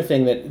was another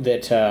thing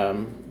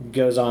that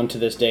goes on to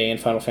this day in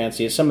Final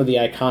Fantasy is some of the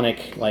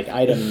iconic like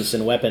items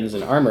and weapons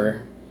and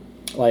armor.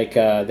 Like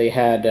they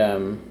had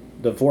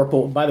the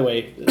Vorpal. By the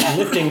way,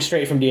 lifting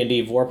straight from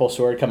D&D, Vorpal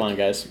sword. Come on,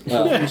 guys.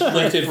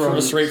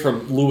 Lifted straight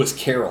from Lewis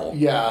Carroll.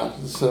 Yeah,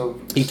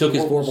 so... He took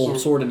his Vorpal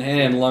sword in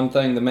hand, long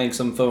thing that makes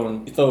some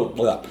long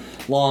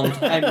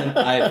time.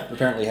 I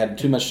apparently had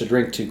too much to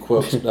drink to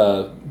quote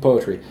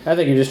poetry. I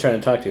think you're just trying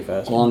to talk too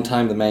fast. Long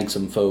time the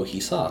manxome foe he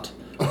sought.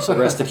 So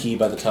rested he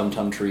by the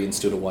tum-tum tree and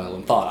stood a while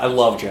in thought. I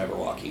love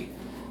Jabberwocky.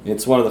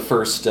 It's one of the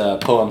first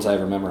poems I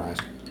ever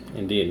memorized.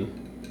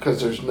 Indeed. Because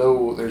there's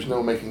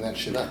no making that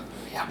shit up.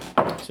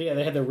 So yeah,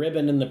 they had the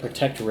ribbon and the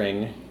protect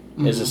ring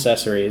as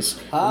accessories.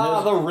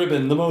 The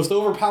ribbon, the most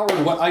overpowered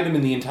item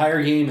in the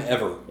entire game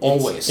ever.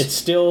 Always. It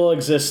still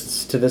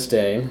exists to this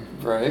day.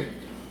 Right?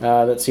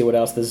 Let's see what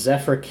else. The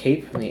Zephyr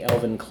cape and the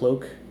Elven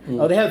cloak.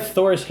 Oh, they had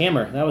Thor's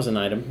hammer. That was an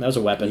item. That was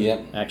a weapon.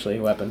 Yep. Actually,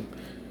 a weapon.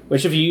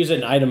 Which, if you use it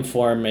in item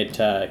form, it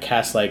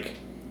casts like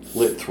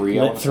Lit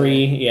 3. lit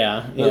 3.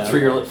 Yeah. Lit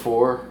 3 or Lit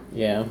 4.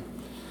 Yeah.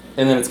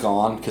 And then it's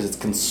gone because it's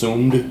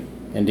consumed.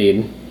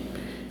 Indeed.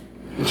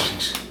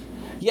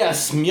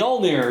 Yes,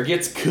 Mjolnir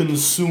gets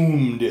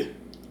consumed.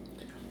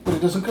 But it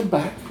doesn't come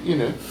back,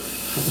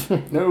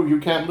 No, you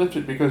can't lift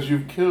it because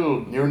you've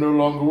killed. You're no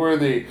longer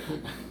worthy.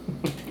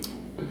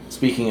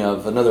 Speaking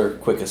of, another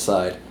quick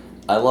aside,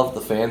 I love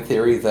the fan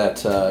theory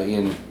that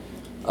in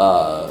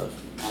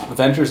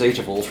Avengers Age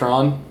of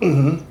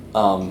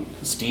Ultron,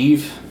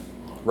 Steve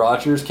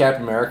Rogers,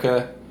 Captain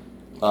America,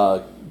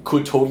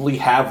 could totally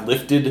have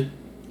lifted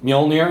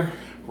Mjolnir.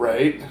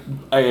 Right?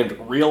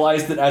 And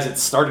realized it as it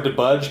started to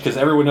budge, because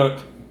everyone knows...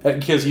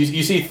 Because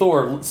you see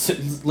Thor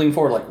lean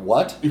forward like,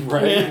 what?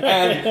 Right.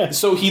 And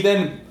so he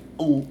then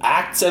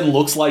acts and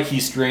looks like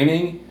he's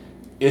straining,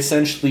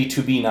 essentially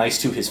to be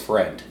nice to his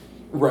friend.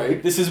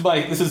 Right. This is my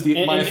official...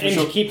 And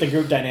to keep the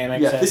group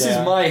dynamics. Yeah, this is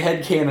my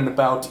headcanon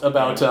about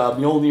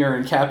Mjolnir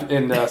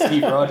and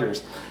Steve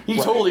Rogers. He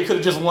totally could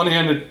have just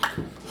one-handed...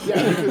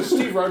 Yeah, because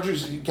Steve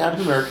Rogers,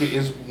 Captain America,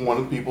 is one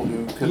of the people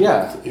who can...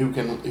 Yeah.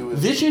 Who is...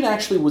 Vision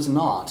actually was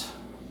not.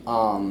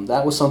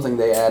 That was something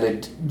they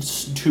added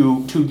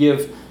to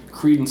give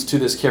credence to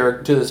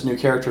this new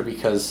character,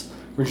 because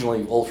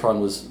originally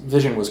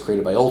Vision was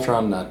created by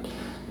Ultron, not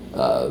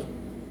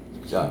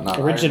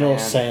original Iron Man.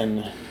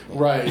 sin.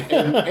 Right,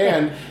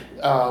 and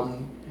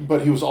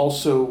but he was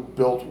also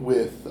built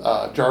with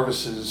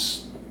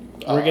Jarvis's...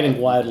 We're getting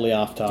wildly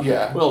off topic.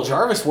 Yeah. Well,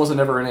 Jarvis wasn't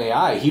ever an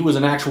AI. He was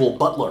an actual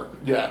butler.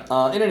 Yeah.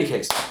 In any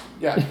case.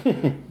 Yeah.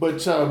 But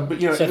So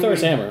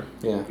Thor's hammer.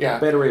 Yeah. Yeah.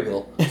 Beta Ray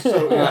Bill.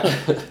 So,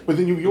 but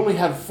then you only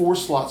had 4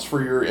 slots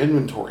for your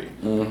inventory,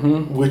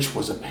 which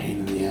was a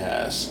pain in the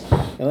ass.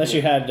 Unless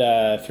you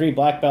had 3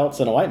 black belts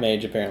and a white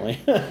mage, apparently.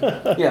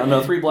 Yeah,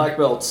 no, 3 black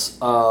belts.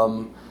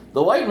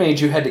 The white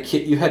mage you had to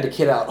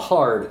kit out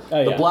hard.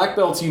 Oh, The yeah. black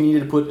belts you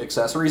needed to put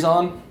accessories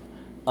on.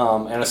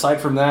 And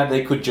aside from that,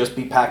 they could just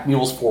be pack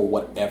mules for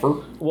whatever.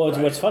 Well,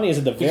 what's funny is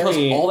at the Because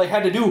very all they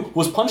had to do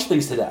was punch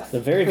things to death.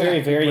 very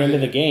end of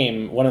the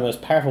game, one of the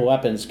most powerful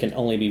weapons can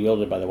only be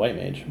wielded by the white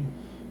mage.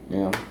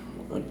 Yeah.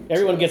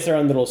 Everyone gets their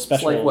own little It's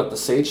special. like what, the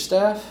sage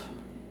staff?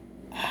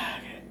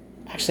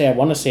 Actually, I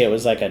want to say it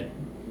was like a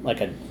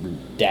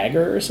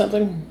dagger or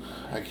something.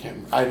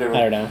 I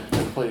don't know.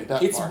 Played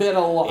that It's far. been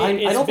a long.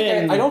 I don't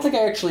think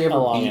I actually ever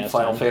long beat ass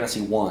Final time.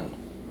 Fantasy 1.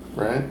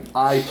 Right?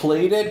 I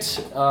played it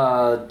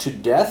to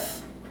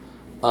death,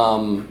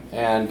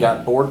 and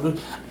got bored.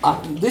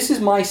 This is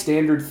my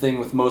standard thing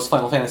with most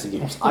Final Fantasy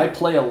games. I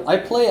play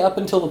up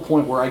until the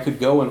point where I could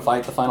go and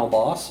fight the final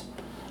boss,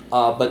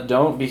 but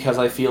don't, because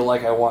I feel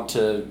like I want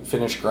to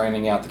finish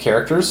grinding out the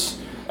characters.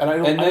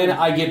 And then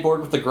I get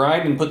bored with the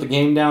grind and put the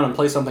game down and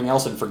play something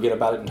else and forget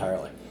about it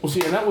entirely. Well,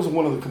 see, and that was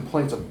one of the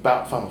complaints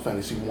about Final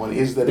Fantasy 1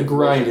 is that The it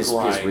grind was is a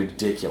grind.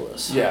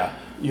 ridiculous. Yeah.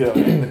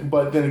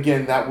 But then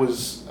again, that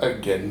was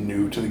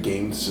new to the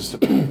game system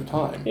at the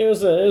time. It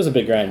was a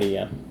big grindy,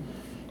 yeah.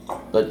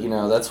 But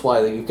that's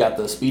why you've got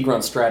the speedrun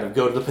strat of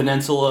go to the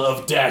Peninsula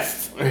of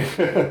Death.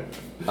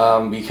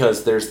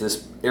 Because there's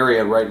this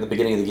area right in the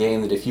beginning of the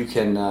game that if you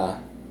can,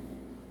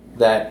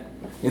 that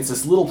it's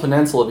this little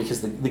peninsula,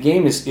 because the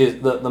game is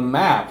the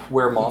map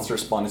where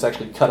monsters spawn is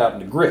actually cut out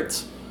into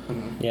grids.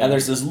 Yeah. And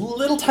there's this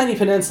little tiny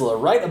peninsula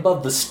right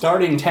above the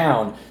starting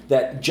town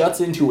that juts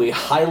into a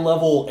high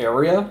level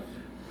area.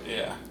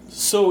 Yeah.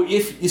 So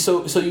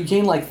so you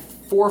gain like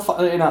 4 or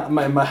 5. Not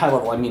my high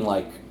level. I mean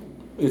like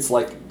it's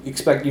like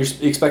you're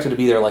expected to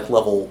be there like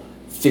level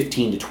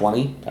 15 to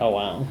 20. Oh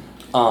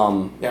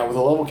wow. Yeah, with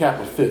a level cap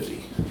of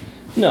 50.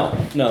 No,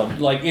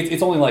 like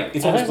it's only like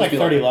it's I only think it's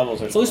like 30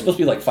 levels or It's only something. supposed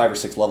to be like 5 or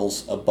 6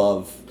 levels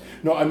above.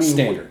 No, I mean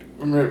standard.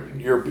 Remember,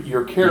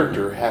 your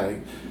character had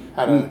a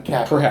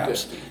cap.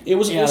 Perhaps of 50. it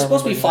was Yeah, I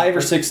supposed to be remember 5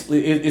 or 6.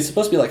 It's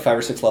supposed to be like 5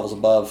 or 6 levels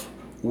above,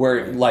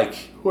 where like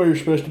Where you're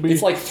supposed to be.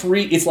 it's like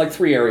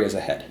 3 areas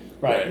ahead.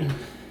 right.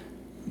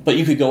 But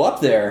you could go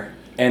up there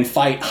and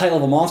fight high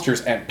level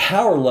monsters at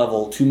power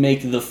level to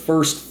make the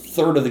first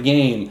third of the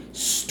game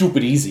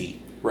stupid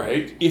easy,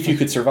 Right. if you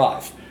could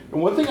survive.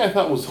 And one thing I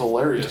thought was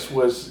hilarious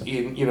was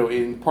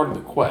in part of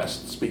the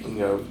quest.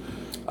 Speaking of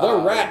The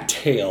rat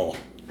tail.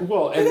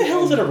 well, Who the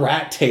hell is it a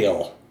rat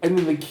tail? And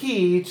then the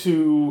key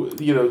to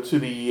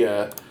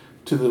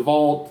the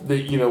vault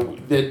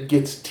that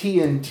gets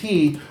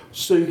TNT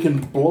so you can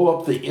blow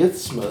up the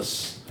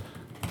isthmus.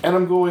 And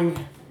I'm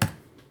going,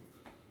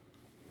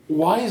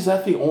 why is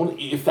that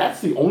if that's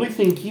the only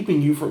thing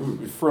keeping you from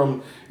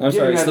I'm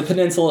sorry, it's getting the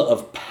Peninsula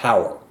of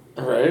Power.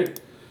 right?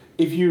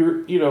 If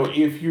you're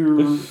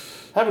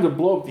having to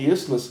blow up the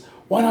isthmus,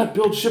 why not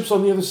build ships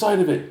on the other side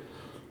of it?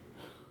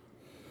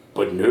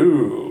 But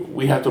no,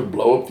 we have to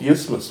blow up the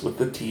isthmus with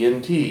the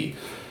TNT.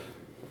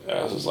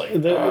 I was just like,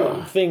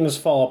 Things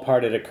fall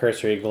apart at a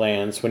cursory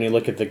glance when you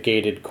look at the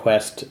gated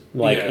quest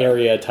Yeah.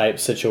 area type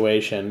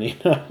situation.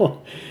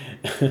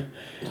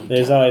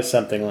 There's always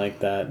something like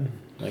that.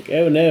 Like,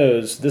 oh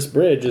no, this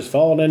bridge has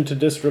fallen into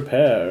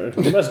disrepair.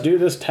 You must do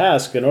this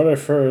task in order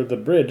for the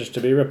bridge to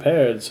be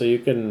repaired so you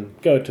can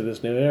go to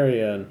this new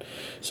area, and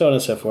so on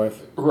and so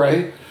forth.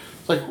 right?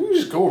 It's like, we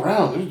just go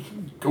around,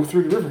 just go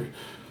through the river.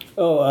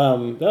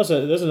 That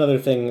was another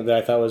thing that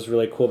I thought was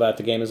really cool about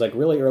the game is like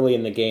really early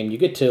in the game you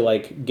get to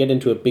like get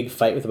into a big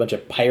fight with a bunch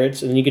of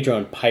pirates and then you get your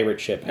own pirate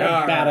ship.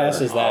 How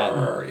badass is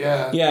that?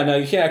 Yeah. Yeah, no,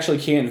 you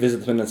can't visit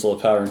the Peninsula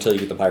of Power until you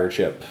get the pirate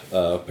ship.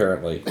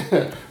 Apparently,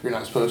 You're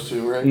not supposed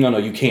to, right? no,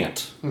 you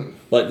can't.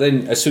 But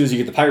then, as soon as you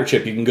get the pirate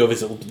ship, you can go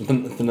visit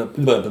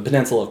the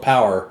Peninsula of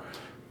Power,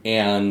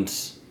 and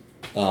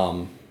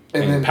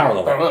then power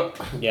level.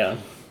 Yeah.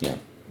 Yeah.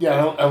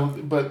 Yeah,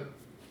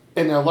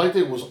 and I liked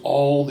it was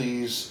all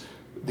these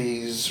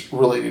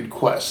related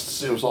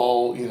quests. It was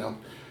all,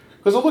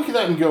 because I look at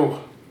that and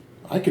go,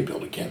 I could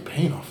build a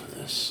campaign off of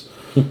this.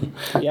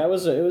 Yeah, it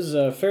was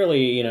a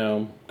fairly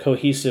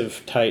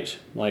cohesive, tight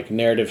like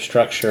narrative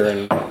structure,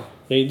 and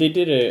they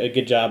did a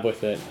good job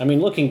with it. I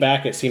mean, looking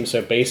back, it seems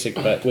so basic,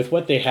 but with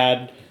what they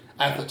had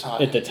At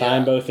the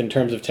time, yeah. Both in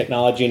terms of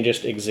technology and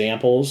just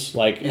examples,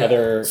 like Yeah.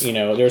 other,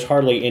 there's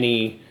hardly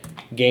any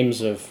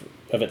games of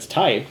its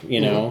type,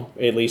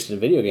 at least in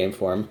video game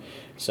form.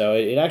 So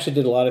it actually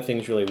did a lot of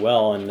things really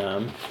well, and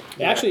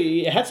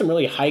it had some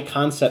really high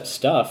concept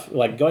stuff.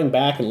 Like going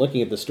back and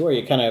looking at the story,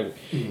 it kind of,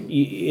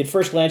 at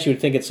first glance you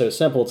would think it's so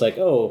simple. It's like,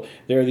 oh,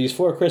 there are these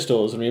 4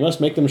 crystals, and we must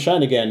make them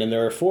shine again, and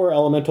there are 4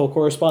 elemental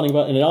corresponding,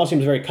 and it all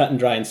seems very cut and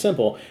dry and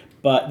simple.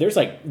 But there's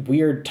like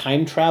weird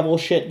time travel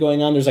shit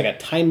going on. There's like a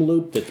time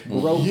loop that's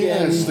broken.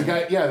 Yes, the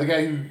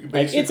guy who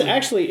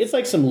basically It's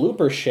like some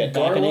Looper shit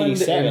back in Garland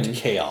 '87. and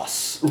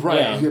Chaos. right.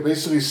 Yeah. He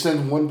basically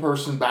send one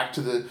person back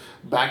to the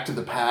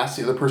past,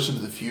 the other person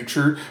to the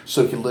future,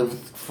 so he can live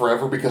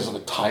forever because of a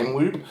time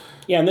loop.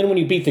 Yeah, and then when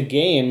you beat the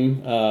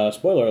game,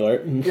 spoiler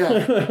alert.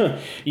 Yeah.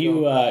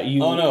 you.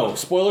 Oh no!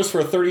 Spoilers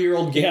for a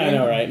 30-year-old game. Yeah, I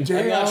know, right?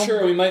 I'm not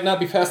sure. We might not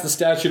be past the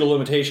statute of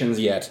limitations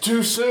yet.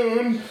 Too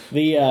soon.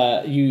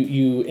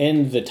 You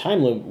end the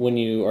time loop when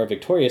you are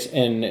victorious,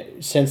 and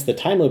since the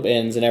time loop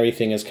ends and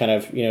everything is kind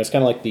of it's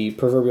kind of like the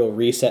proverbial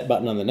reset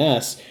button on the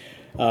NES.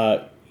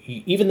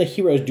 Even the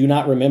heroes do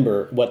not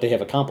remember what they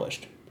have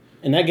accomplished.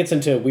 And that gets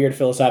into weird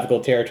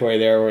philosophical territory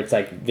there, where it's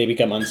like they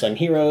become unsung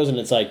heroes, and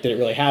it's like, did it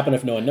really happen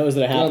if no one knows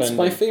that it happened? It's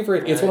my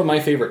favorite. It's one of my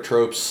favorite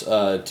tropes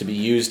to be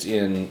used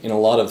in a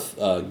lot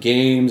of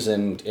games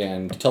and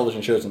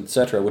television shows, and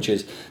etc. Which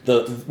is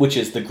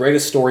the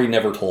greatest story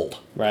never told.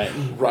 Right.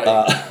 Right.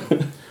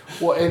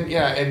 Well,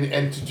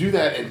 and to do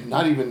that, and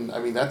not even, I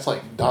mean, that's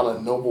like Donna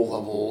Noble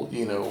level,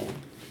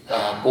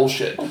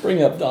 bullshit. Don't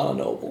bring up Donna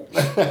Noble.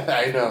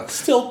 I know.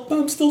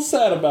 I'm still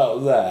sad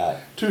about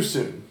that. Too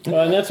soon.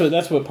 Well, and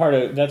that's part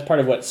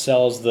of what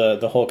sells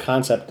the whole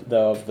concept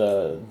though of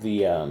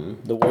the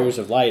Warriors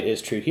of Light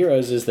is True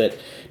Heroes, is that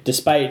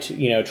despite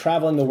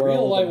traveling the world,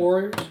 Real light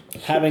warriors.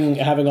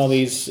 having all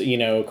these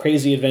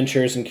crazy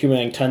adventures and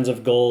accumulating tons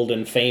of gold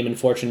and fame and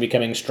fortune,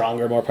 becoming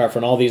stronger, more powerful,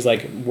 and all these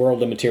like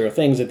worldly material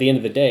things, at the end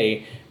of the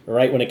day,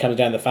 right when it comes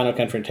down to the final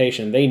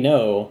confrontation, they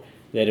know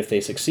that if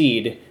they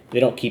succeed, they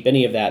don't keep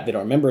any of that. They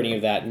don't remember any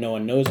of that. No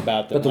one knows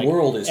about them. But the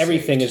world is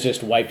everything saved. is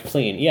just wiped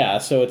clean. Yeah,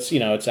 so it's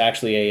it's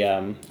actually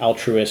a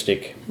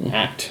altruistic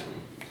act.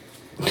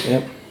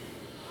 Yep.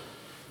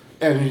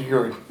 And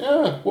you're going,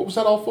 what was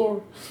that all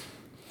for?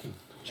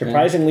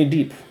 Surprisingly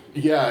deep.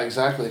 Yeah,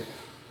 exactly.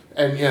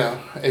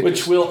 And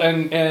Which will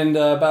and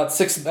about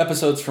 6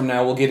 episodes from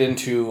now we'll get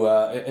into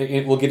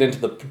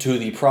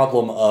the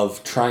problem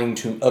of trying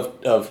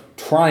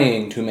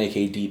to make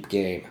a deep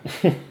game.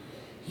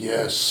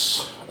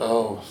 yes.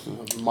 Oh,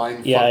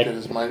 mind Yeah, fuck it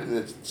is mind.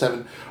 It's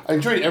 7. I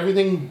enjoyed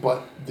everything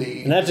but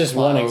the. And that's just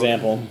one cloud,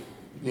 example.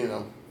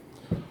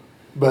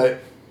 But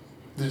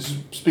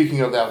speaking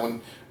of that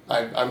one,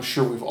 I'm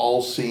sure we've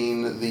all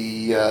seen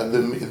the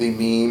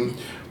meme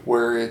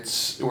where it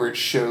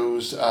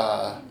shows.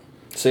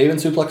 Save and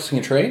suplexing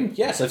a train?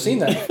 Yes, I've seen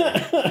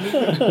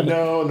that.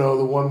 No,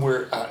 the one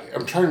where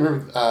I'm trying to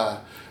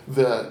remember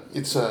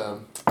it's a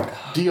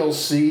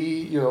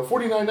DLC,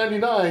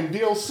 $49.99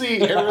 DLC.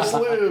 Eris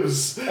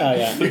lives. Oh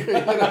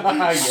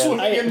yeah.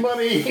 Swimming in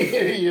money.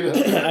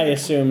 I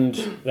assumed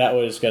that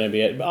was going to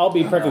be it. But I'll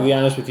be perfectly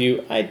honest with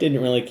you. I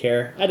didn't really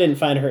care. I didn't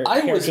find her I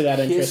was character that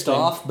pissed interesting.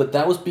 off, but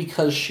that was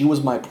because she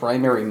was my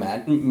primary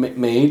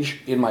mage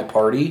in my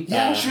party.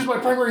 Yeah, she was my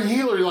primary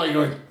healer. Like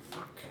going,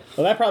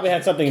 Well, that probably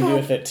had something to do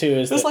with it too.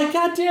 Is It's that like,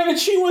 God damn it,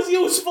 she was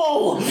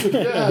useful!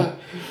 yeah.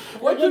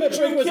 Why Limit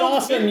Break was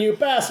awesome, you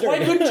bastard. Why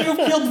couldn't you have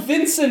killed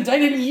Vincent? I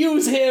didn't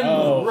use him!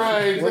 Oh,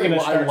 Right. we're gonna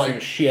Well, start some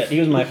shit. He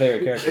was my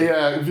favorite character.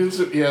 Yeah,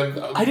 Vincent.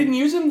 Yeah. I didn't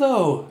use him,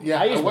 though.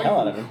 Yeah, I used the why, hell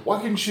out of him. Why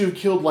couldn't you have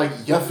killed like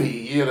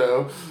Yuffie?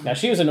 Now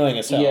she was annoying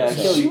as hell. Yeah,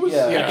 so- kill, She was-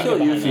 yeah. kill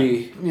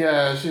Yuffie.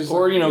 Yeah, she's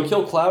Or, like,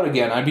 kill Cloud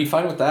again. I'd be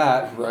fine with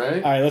that.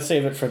 right. All right, let's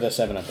save it for the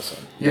 7 episode.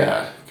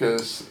 Yeah,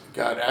 because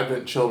God,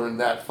 Advent Children,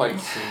 that fight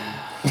scene.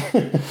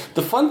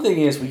 The fun thing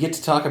is we get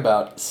to talk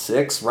about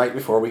 6 right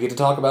before we get to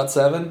talk about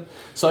 7.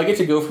 So I get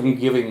to go from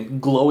giving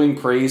glowing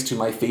praise to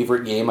my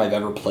favorite game I've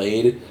ever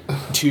played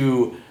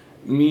to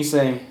me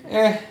saying,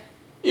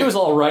 it was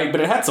alright,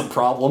 but it had some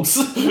problems.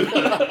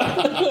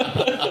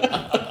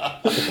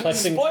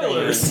 Flexing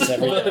Spoilers. trains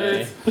every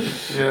day.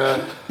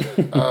 Yeah.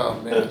 Oh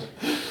man.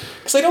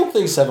 Because I don't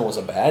think 7 was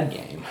a bad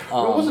game. It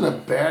wasn't a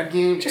bad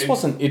game. It just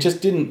wasn't. It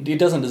just didn't. It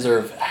doesn't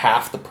deserve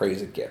half the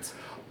praise it gets.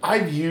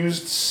 I've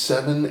used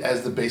 7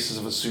 as the basis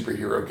of a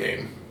superhero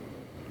game.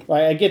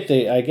 Well, I get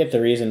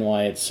the reason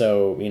why it's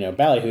so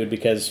ballyhooed,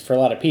 because for a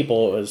lot of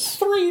people it was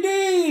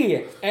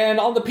 3D and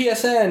on the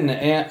PSN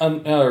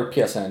and or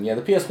PSN,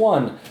 the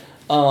PS1.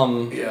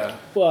 Yeah.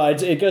 Well,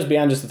 it goes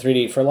beyond just the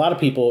 3D. For a lot of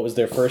people, it was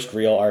their first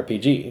real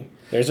RPG.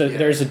 There's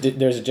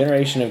a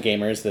generation of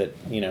gamers that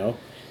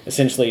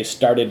essentially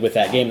started with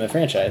that game in the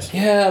franchise.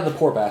 Yeah, the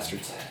poor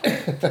bastards.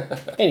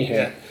 Anywho,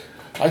 Yeah.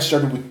 I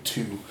started with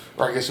 2,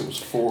 or I guess it was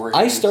 4.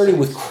 I started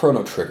with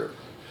Chrono Trigger.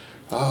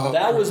 Oh,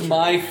 That was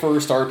my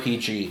first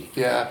RPG.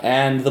 Yeah.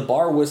 And the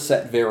bar was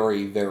set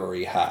very,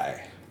 very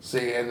high.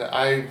 See, and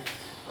I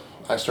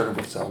started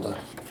with Zelda.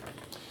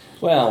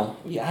 Well,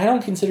 yeah, I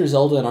don't consider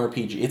Zelda an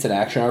RPG. It's an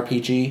action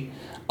RPG.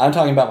 I'm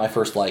talking about my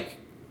first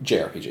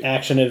JRPG.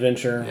 action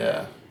adventure.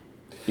 Yeah.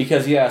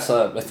 Because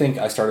I think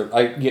I started.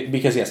 I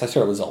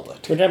started with Zelda.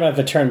 We're talking about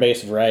the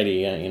turn-based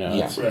variety.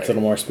 It's a little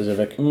more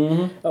specific.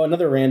 Mm-hmm. Oh,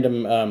 another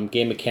random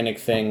game mechanic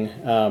thing.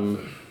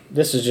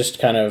 This is just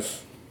kind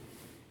of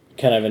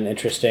an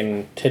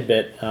interesting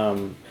tidbit.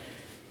 I'm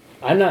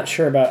not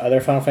sure about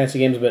other Final Fantasy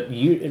games, but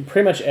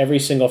pretty much every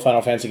single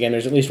Final Fantasy game,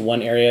 there's at least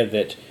one area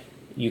that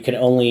you can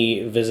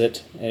only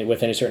visit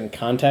within a certain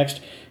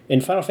context.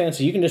 In Final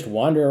Fantasy, you can just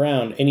wander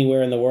around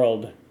anywhere in the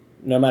world,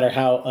 no matter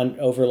how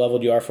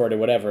over-leveled you are for it or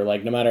whatever.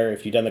 Like, no matter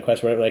if you've done the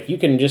quest or whatever, you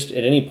can just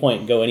at any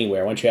point go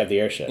anywhere once you have the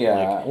airship.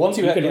 Yeah, once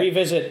you can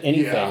revisit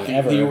anything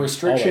ever. The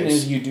restriction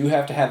always. is you do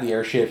have to have the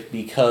airship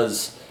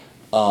because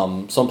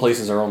some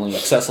places are only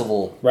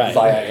accessible Right.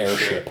 via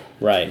airship.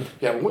 Right.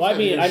 Yeah, but once Well, I that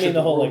mean airship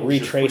the whole rolls, you're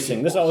retracing.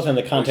 freaking This is all within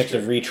the lost. context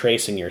of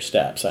retracing your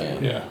steps. I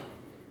mean, Yeah.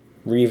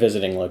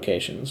 revisiting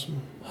locations.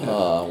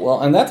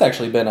 And that's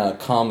actually been a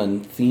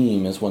common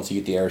theme is once you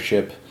get the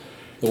airship,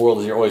 the world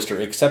is your oyster,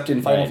 except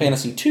in Final Right.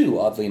 Fantasy II,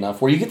 oddly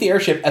enough, where you get the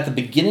airship at the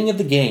beginning of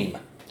the game.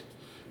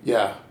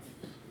 Yeah.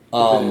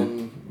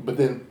 But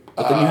then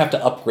But then you have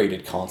to upgrade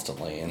it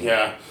constantly. And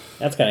Yeah.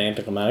 That's kind of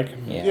anticlimactic.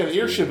 Yeah, the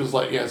airship is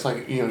it's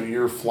like,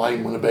 you're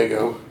flying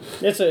Winnebago.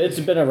 It's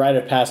been a rite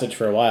of passage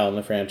for a while in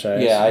the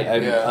franchise.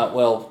 Yeah.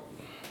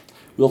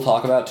 We'll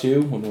talk about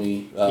 2 when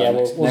we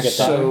we'll next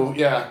get time.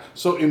 to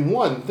So in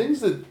 1,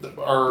 things that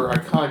are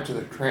iconic to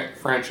the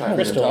franchise.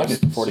 Crystals.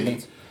 40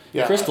 minutes.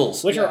 Yeah.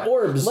 Crystals. Which are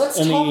orbs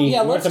in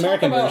the North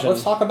American version.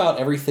 Let's talk about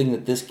everything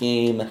that this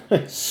game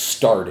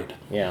started.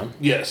 Yeah.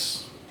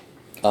 Yes.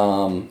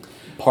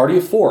 Party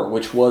of 4,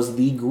 which was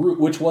the group,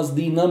 which was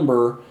the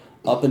number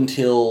up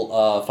until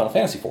Final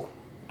Fantasy 4.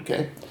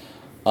 Okay.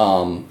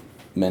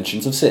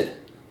 Mentions of Sid.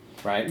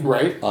 Right.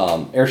 Right.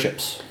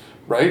 Airships.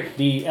 Right.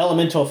 The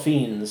elemental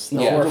fiends.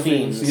 The Yeah. four The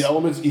fiends. The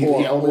elements. The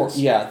elements.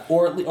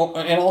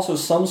 And also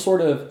some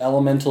sort of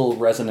elemental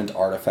resonant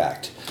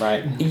artifact.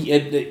 Right.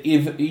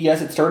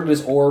 It started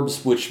as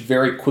orbs, which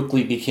very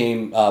quickly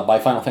became, by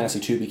Final Fantasy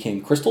 2,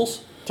 became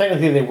crystals.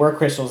 Technically, they were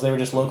crystals. They were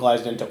just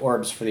localized into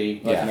orbs for the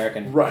North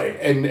American. Right.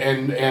 And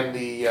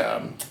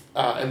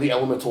the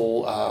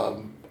elemental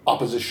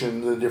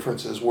opposition, the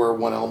differences where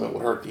one element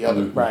would hurt the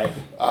other. Right.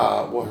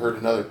 Will hurt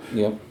another.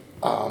 Yep.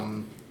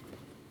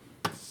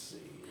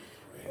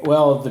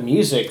 Well, the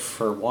music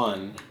for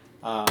one,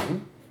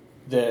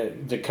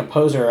 the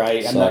composer,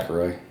 I'm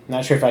Sakurai.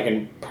 not sure if I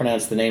can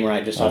pronounce the name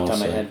right just off the top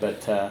of my head,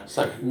 but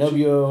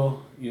Nobuo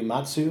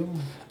Uematsu.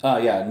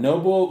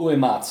 Nobuo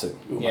Uematsu.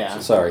 Yeah.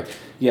 Sorry.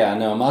 Yeah,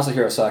 no,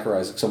 Masahiro Sakurai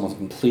is someone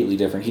completely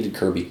different. He did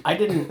Kirby. I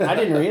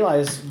didn't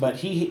realize, but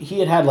he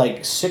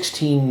had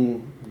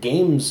 16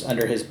 games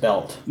under his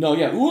belt. No,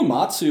 yeah,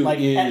 Uematsu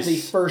is at the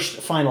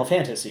first Final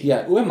Fantasy.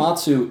 Yeah,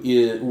 Uematsu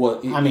is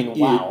what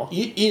wow.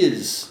 It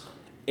is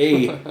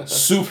a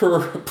super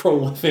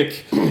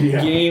prolific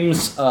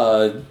games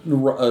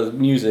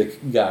music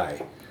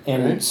guy.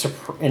 And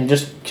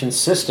just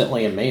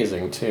consistently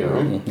amazing too.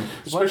 Mm-hmm.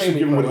 Especially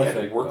given what he had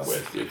to prolific, work but-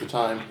 with at the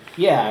time.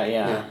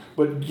 Yeah.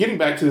 But getting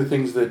back to the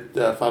things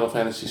that Final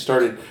Fantasy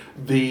started,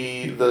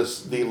 the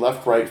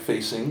left-right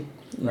facing,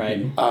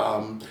 Right.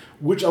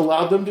 which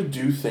allowed them to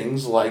do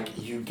things like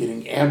you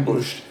getting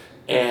ambushed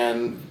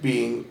and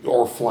being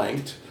or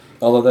flanked.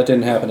 Although that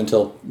didn't happen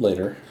until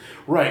later.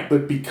 Right,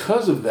 but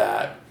because of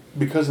that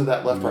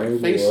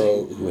left-right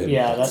facing,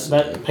 Yeah,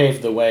 that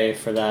paved the way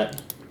for that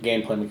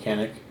gameplay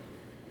mechanic.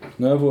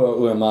 Nobuo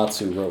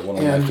Uematsu wrote one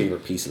of And my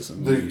favorite pieces of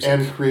music.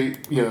 and create,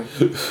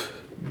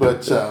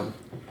 but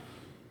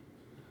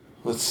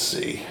let's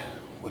see,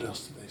 what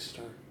else did they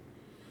start?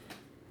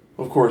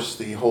 Of course,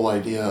 the whole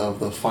idea of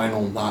the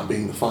final not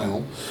being the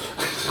final.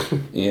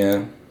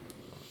 Yeah.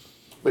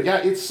 But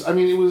yeah, it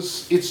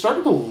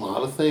started a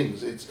lot of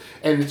things. It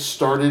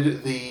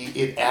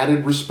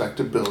added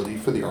respectability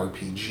for the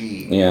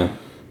RPG. Yeah.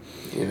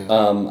 You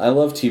I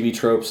love TV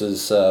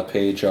Tropes'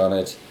 page on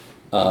it.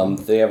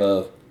 They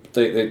have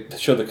they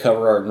show the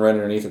cover art and right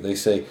underneath it they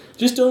say,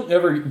 just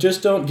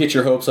don't get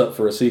your hopes up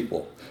for a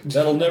sequel.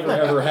 That'll never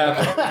ever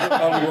happen.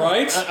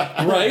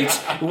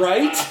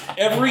 Right?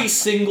 Every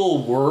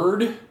single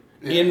word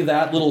in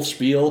that little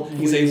spiel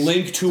is a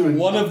link to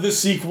one of the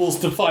sequels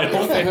to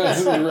Final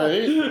Fantasy.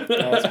 Right?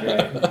 That's great.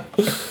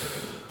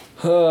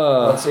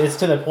 It's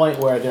to the point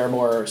where there are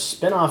more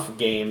spin-off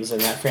games in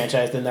that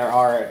franchise than there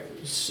are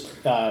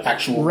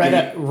Actual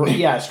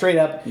straight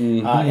up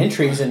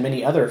entries in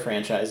many other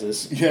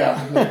franchises.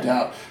 Yeah, no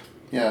doubt.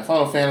 Yeah,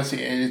 Final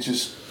Fantasy, and it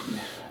just...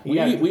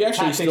 We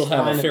actually still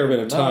have a fair bit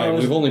of time.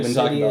 We've only been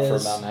talking about it for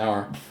about an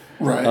hour.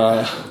 Right.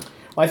 Well,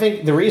 I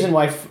think the reason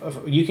why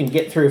you can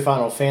get through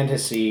Final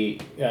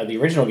Fantasy, the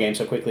original game,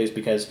 so quickly is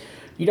because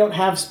you don't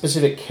have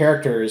specific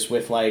characters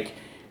with, like,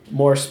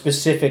 more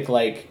specific,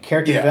 like,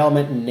 character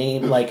development and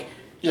name, like...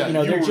 Yeah,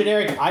 they're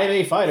generic, I am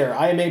a fighter,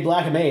 I am a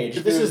black mage.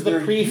 This is the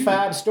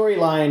prefab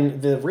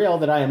storyline, the rail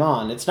that I am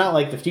on. It's not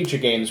like the future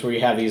games where you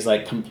have these,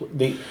 like,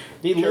 they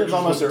live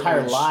almost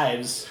entire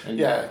lives. And,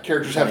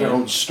 characters have their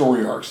own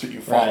story arcs that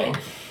you follow.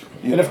 Right.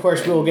 And of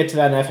course, we'll get to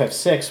that in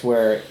FF6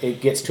 where it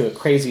gets to a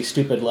crazy,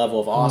 stupid level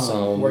of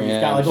awesome, where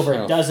you've got like over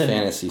a dozen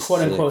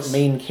quote-unquote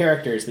main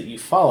characters that you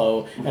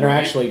follow and are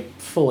actually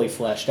fully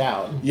fleshed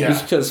out. Yeah.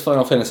 It's because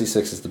Final Fantasy VI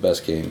is the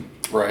best game.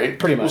 Right.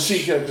 Pretty much. Well, see,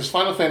 because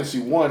Final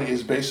Fantasy 1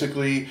 is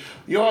basically,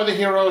 you are the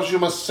heroes, you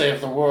must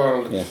save the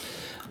world. Yeah.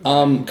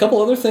 A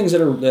couple other things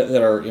that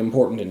are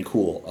important and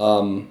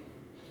cool.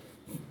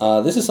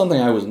 This is something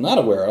I was not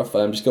aware of.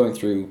 I'm just going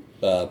through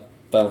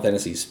Final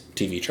Fantasy's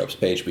TV tropes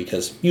page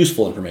because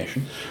useful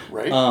information.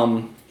 Right.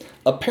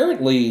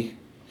 Apparently,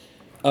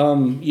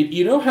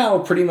 you know how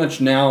pretty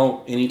much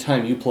now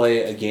anytime you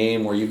play a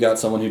game where you've got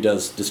someone who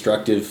does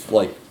destructive,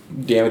 like,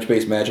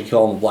 damage-based magic, you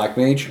call them a Black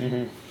Mage?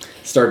 Mm-hmm.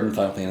 Started in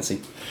Final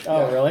Fantasy.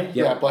 Oh, really?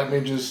 Yeah, Black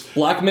Mages.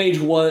 Black Mage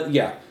was,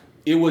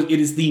 it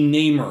is the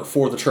namer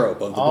for the trope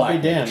of the Black Mage. I'll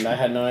be damned, I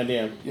had no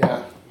idea.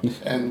 Yeah.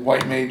 And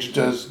White Mage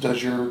does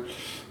your...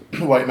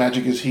 White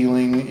magic is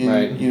healing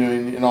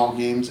in all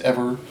games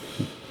ever.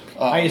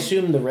 I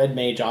assume the Red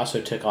Mage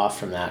also took off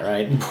from that,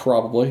 right?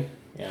 Probably.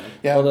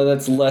 Yeah. Although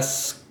that's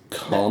less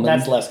common.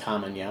 That's less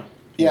common, yeah.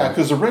 Yeah,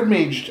 because the Red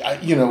Mage,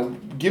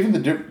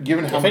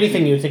 given how if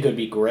anything, you would think it would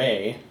be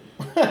gray.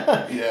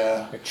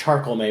 Yeah. Or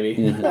charcoal, maybe.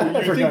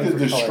 Mm-hmm. You think that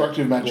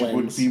destructive magic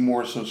would be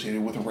more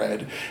associated with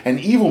red, and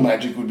evil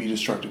magic would be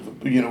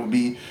would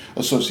be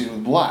associated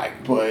with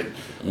black. But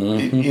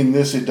in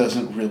this, it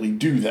doesn't really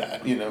do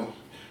that.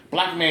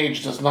 Black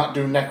Mage does not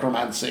do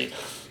necromancy.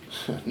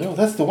 No,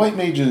 that's the White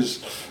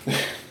Mages.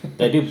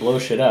 They do blow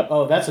shit up.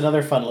 Oh, that's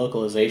another fun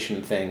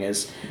localization thing.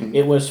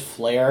 It was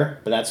Flare,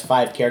 but that's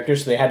 5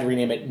 characters, so they had to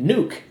rename it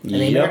Nuke in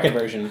the American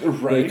version.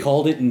 Right. They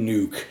called it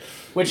Nuke.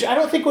 Which I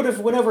don't think would have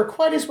went over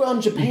quite as well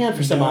in Japan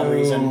for some odd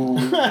reason. No,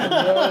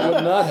 it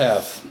would not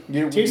have.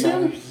 Too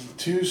soon?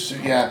 Too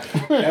soon, yeah.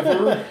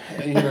 Ever,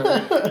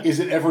 is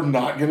it ever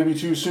not going to be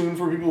too soon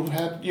for people who've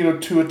had,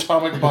 2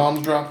 atomic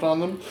bombs dropped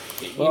on them?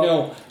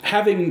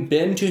 Having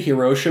been to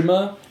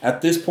Hiroshima,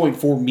 at this point,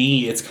 for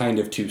me, it's kind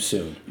of too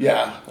soon.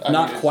 Yeah.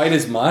 Not quite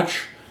as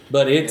much,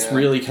 but it's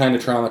really kind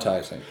of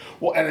traumatizing.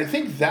 Well, and I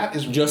think that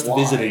is just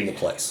visiting the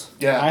place.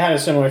 Yeah. I had a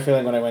similar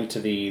feeling when I went to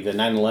the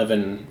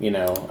 9/11,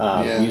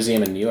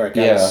 museum in New York.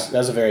 That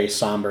was a very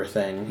somber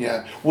thing.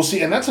 Yeah. Well,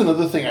 see, and that's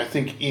another thing I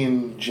think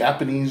in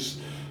Japanese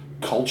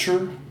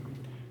culture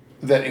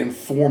that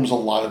informs a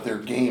lot of their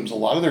games. A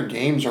lot of their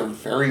games are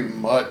very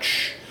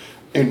much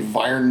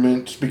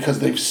environment because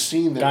they've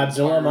seen their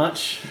Godzilla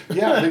much?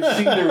 Yeah, they've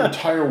seen their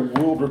entire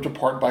world ripped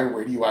apart by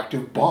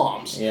radioactive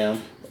bombs. Yeah.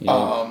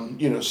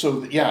 This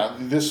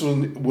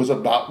one was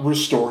about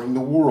restoring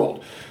the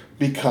world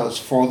because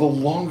for the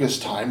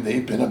longest time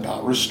they've been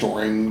about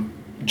restoring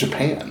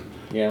Japan.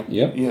 Yeah.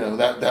 Yep.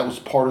 That was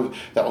part of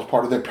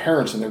their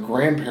parents and their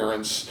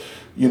grandparents.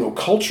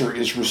 Culture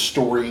is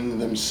restoring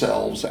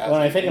themselves. Well,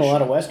 I think in a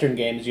lot of Western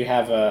games you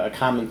have a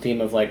common theme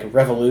of like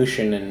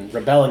revolution and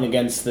rebelling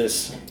against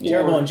this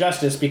terrible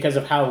injustice because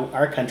of how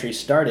our country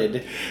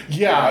started.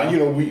 Yeah,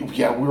 we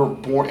were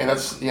born, and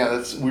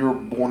we were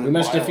born. We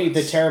must defeat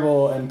the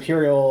terrible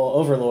imperial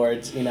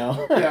overlords.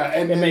 Yeah,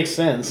 and it makes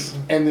sense.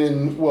 And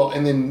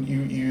then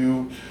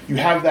you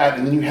have that,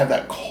 and then you have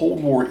that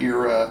Cold War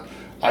era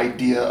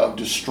idea of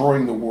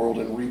destroying the world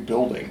and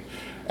rebuilding.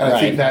 And I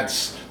think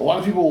that's a lot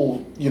of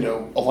people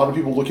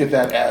look at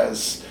that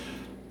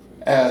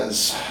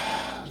as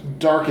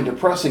dark and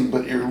depressing,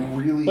 but it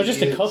really well,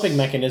 just a coping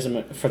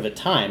mechanism for the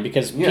time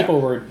because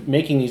people were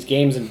making these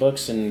games and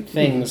books and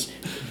things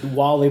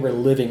while they were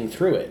living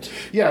through it.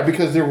 Yeah,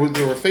 because they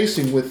were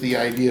facing with the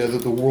idea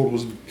that the world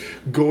was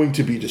going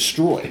to be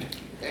destroyed.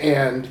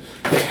 And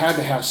they had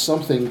to have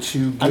something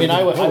to. I mean,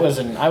 I was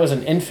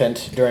an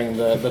infant during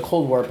the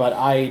Cold War, but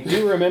I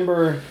do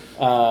remember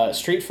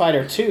Street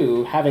Fighter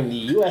II having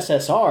the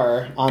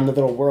USSR on the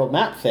little world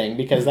map thing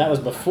because that was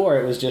before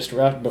it was just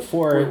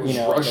before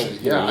Russia.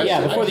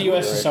 Before the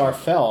USSR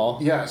fell.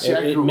 Yeah, see,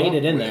 it made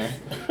it in there.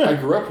 I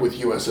grew up with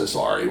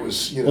USSR. It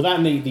was well, that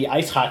and the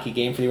ice hockey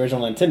game for the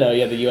original Nintendo.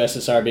 You had the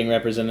USSR being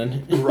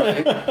represented.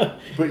 Right,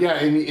 but yeah,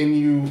 and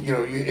you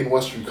in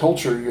Western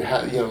culture you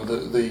had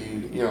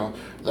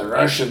the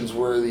Russians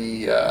were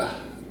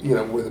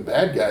were the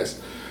bad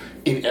guys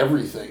in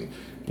everything.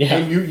 Yeah.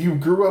 And you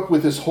grew up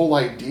with this whole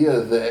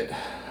idea that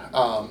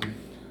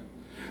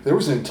there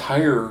was an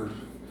entire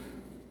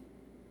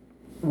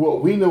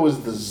what we know as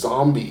the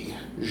zombie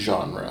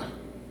genre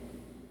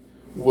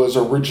was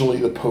originally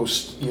the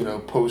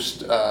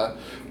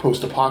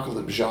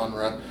post-apocalypse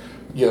genre,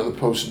 the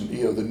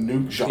the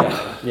nuke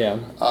genre. Yeah.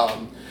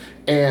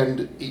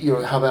 And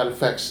how that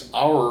affects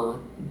our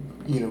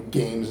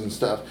games and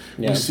stuff.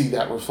 Yeah. We see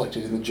that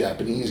reflected in the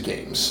Japanese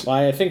games. Well,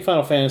 I think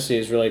Final Fantasy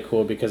is really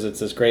cool because it's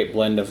this great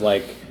blend of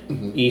like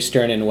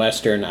Eastern and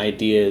Western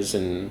ideas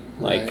and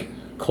like Right.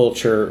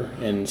 culture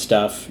and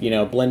stuff.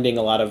 Blending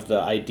a lot of the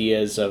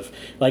ideas of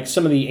like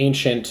some of the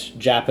ancient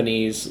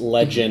Japanese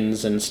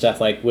legends and stuff,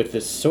 like with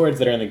the swords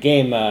that are in the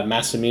game,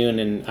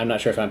 Masamune, and I'm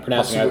not sure if I'm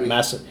pronouncing it right.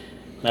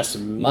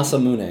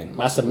 Masamune.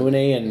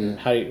 Masamune, and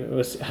how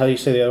do you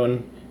say the other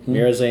one?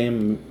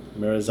 Murasame.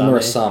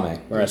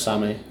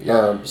 Murasame.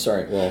 Yeah.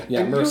 Sorry. Well,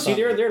 yeah. And See,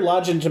 they're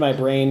lodged into my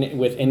brain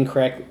with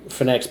incorrect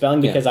phonetic spelling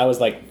because I was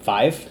like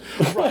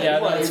 5. Right, Yeah,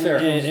 right. that's fair.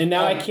 And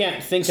now I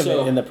can't think of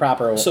it in the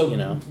proper,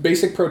 So,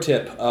 basic pro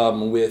tip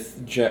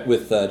with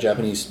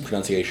Japanese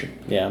pronunciation.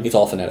 Yeah. It's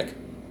all phonetic.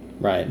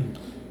 Right.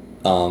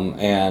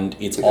 And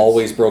it's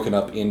always broken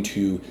up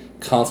into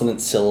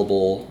consonant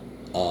syllable,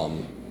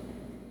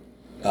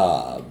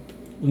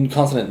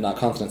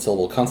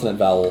 consonant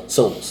vowel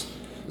syllables.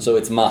 So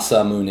it's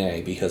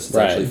Masamune because it's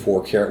actually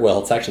 4 characters. Well,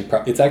 it's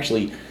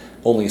actually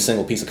only a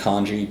single piece of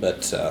kanji,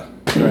 but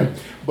Right.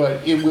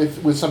 But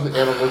with something,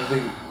 I don't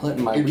know,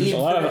 letting my it just- A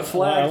lot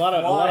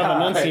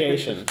of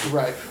enunciation.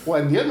 Right.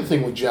 Well, and the other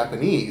thing with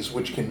Japanese,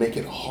 which can make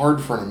it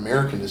hard for an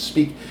American to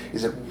speak,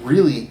 is it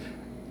really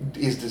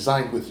is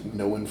designed with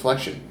no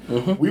inflection.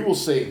 We will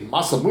say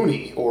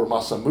Masamune or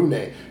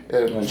Masamune.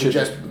 it should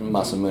just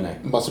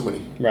Masamune.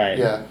 Masamune. Right.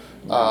 Yeah.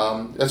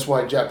 That's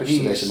why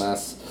Japanese.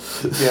 Shitoshimasu.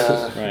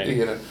 Yeah. Right.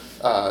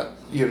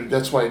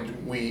 That's why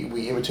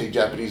we imitate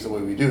Japanese the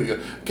way we do.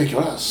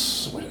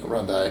 Kekimasu,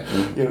 randai.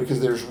 Because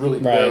there's really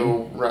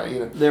no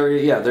right. There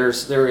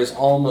is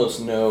almost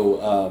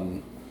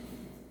no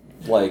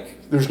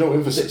There's no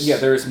emphasis. Yeah,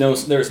 there's no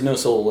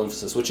syllable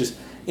emphasis, which is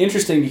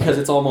interesting because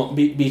it's almost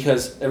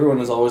because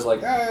everyone is always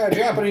like,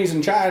 Japanese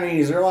and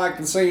Chinese, they're like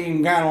the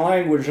same kind of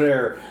language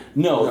there.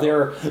 No,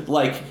 they're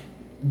like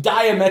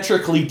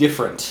diametrically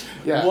different.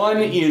 Yeah. One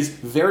is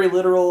very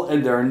literal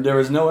and there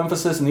is no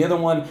emphasis, and the other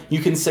one you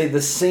can say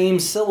the same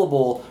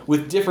syllable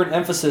with different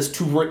emphasis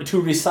to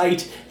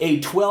recite a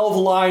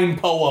 12-line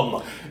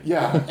poem.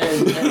 Yeah,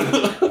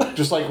 and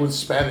just like with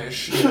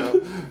Spanish,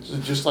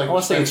 just like I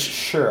want to say it's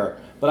sure,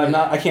 but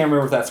I can't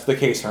remember if that's the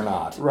case or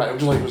not. right,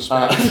 just like with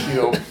Spanish,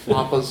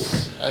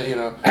 papa's,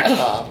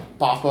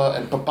 papa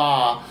and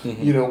papa,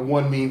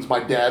 one means my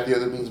dad, the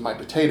other means my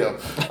potato.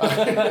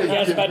 I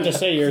was about to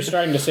say, you're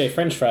starting to say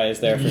French fries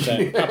there for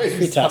saying papas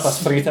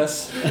Tapas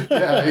fritas. fritas.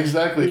 Yeah,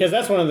 exactly. Because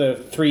that's one of the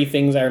 3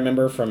 things I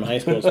remember from high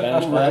school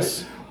Spanish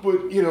class. But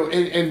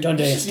and Donde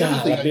just the other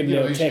está thing, la as you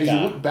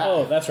biblioteca? look back,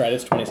 Oh, that's right,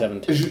 it's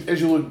 2017.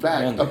 as you look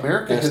back,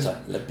 America has. Esta,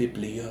 la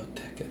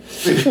biblioteca.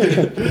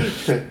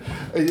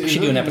 We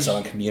should do an episode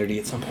on Community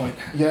at some point.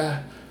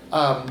 Yeah,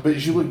 but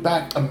as you look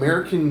back,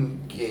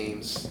 American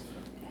games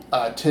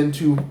tend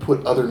to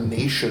put other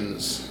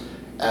nations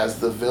as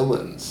the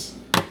villains,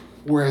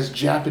 whereas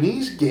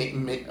Japanese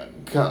The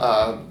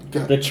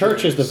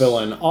church is the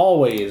villain,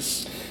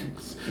 always.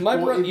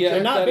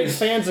 They're not big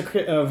fans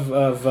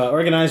of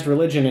organized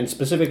religion and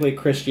specifically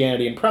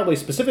Christianity and probably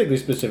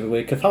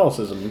specifically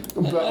Catholicism.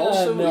 But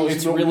also, No,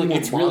 it's really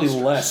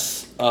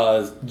less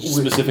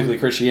specifically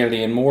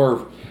Christianity and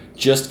more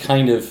just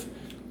kind of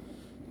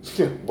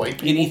white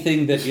people.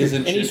 anything that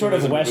isn't Any sort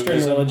of Shintoism, Western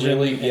Buddhism, religion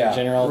really, in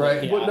general.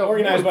 Right. Yeah. Well, no,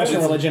 organized Western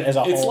it's- religion as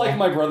a whole. It's like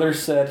my brother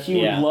said he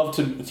would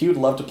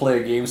love to play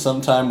a game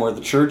sometime where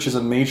the church is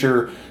a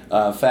major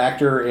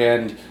factor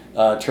and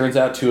turns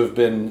out to have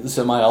been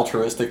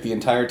semi-altruistic the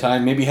entire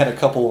time. Maybe had a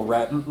couple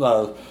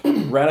radical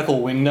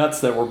wingnuts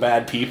that were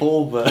bad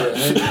people, but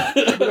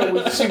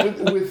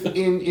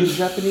in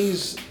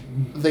Japanese,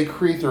 they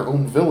create their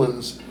own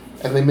villains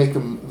and they make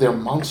them their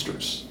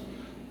monsters.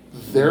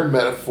 Their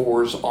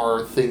metaphors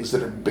are things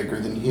that are bigger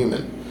than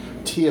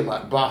human.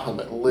 Tiamat,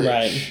 Bahamut, Lich.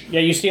 Right.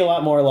 Yeah, you see a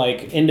lot more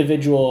like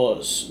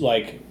individual,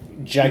 like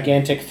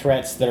gigantic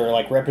threats that are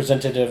like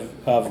representative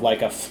of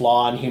like a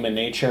flaw in human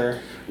nature.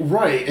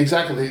 Right,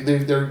 exactly. They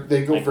go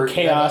Like for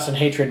chaos and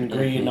hatred and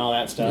greed and all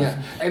that stuff.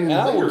 Yeah, and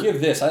I will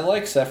give this. I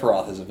like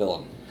Sephiroth as a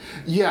villain.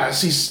 Yeah,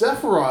 see,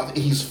 Sephiroth,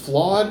 he's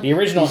flawed. The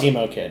original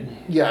emo kid.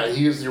 Yeah,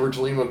 he is the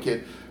original emo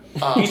kid.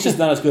 He's just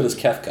not as good as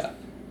Kefka.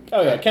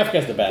 Oh yeah,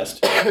 Kefka's the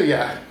best.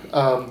 Yeah,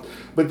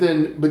 but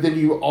then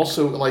you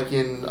also like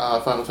in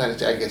Final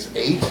Fantasy, I guess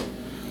 8,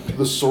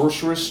 the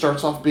sorceress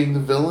starts off being the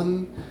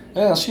villain.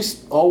 Yeah,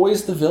 she's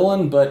always the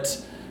villain,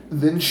 but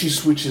Then she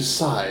switches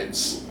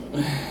sides.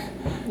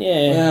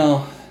 Yeah.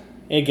 well,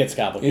 It gets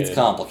complicated. it's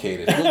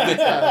complicated. We'll get to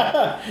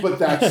that. But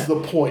that's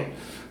the point.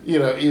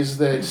 Is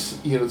that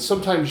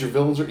sometimes your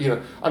villains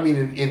are I mean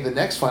in the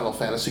next Final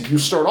Fantasy you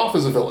start off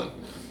as a villain.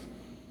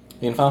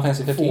 In Final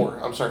Fantasy 15? 4.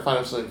 I'm sorry,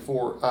 Final Fantasy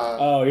 4.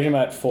 Oh, you're talking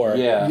about 4.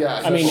 Yeah.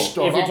 Yeah, I mean, if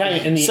start you're off talking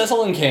with- in the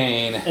Cecil and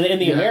Kane. in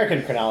the Yeah.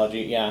 American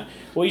chronology, yeah.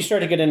 Well, you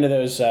start to get into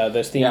those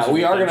themes. Yeah, of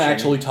we are going to redemption.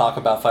 actually talk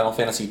about Final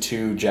Fantasy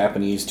 2,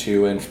 Japanese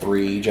 2, and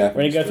 3, Japanese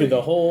We're gonna go through 3.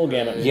 the whole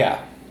gamut. Yeah.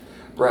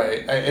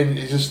 Right, and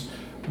it just,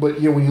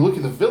 but when you look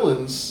at the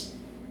villains,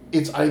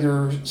 it's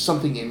either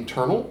something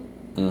internal,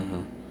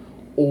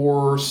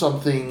 or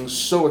something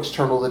so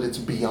external that it's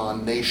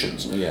beyond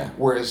nations. Yeah.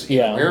 Whereas in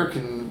Yeah.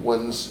 American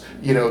ones,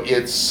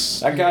 it's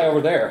That guy over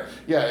there.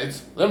 yeah, it's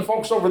them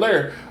folks over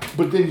there.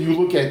 But then you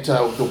look at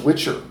The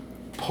Witcher,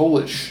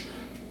 Polish,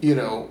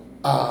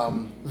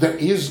 there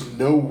is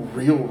no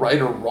real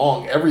right or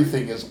wrong.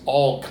 Everything is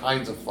all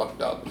kinds of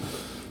fucked up.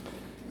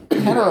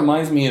 Kind of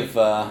reminds me of,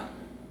 I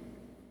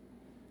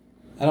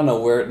don't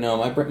know where, no,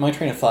 my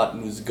train of thought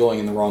was going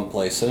in the wrong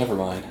place, so never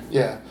mind.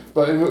 Yeah,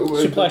 but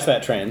Suplex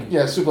that train.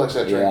 Yeah, suplex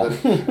that train.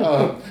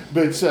 Yeah.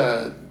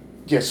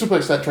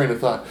 Suplex that train of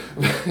thought.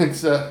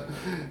 It's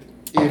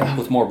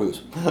With more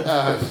booze.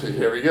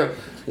 here we go.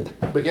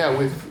 But yeah,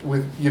 with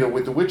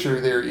The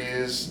Witcher, there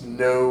is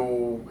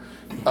no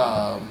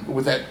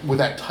with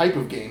that type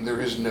of game, there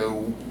is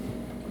no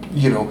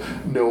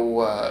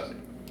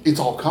it's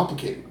all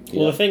complicated.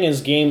 Well, the thing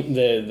is,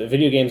 the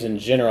video games in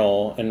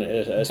general, and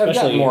especially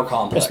gotten more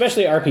complex.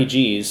 especially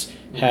RPGs,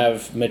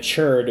 have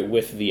matured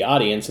with the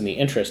audience and the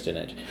interest in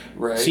it.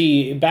 Right.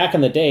 See, back in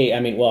the day,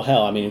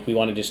 if we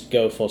want to just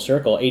go full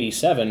circle,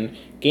 87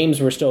 games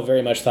were still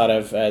very much thought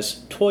of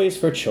as toys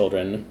for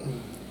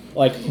children.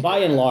 Like by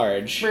and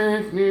large,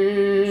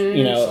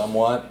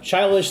 Somewhat.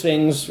 childish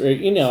things.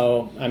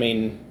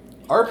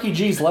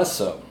 RPGs less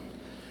so.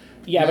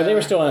 Yeah, but they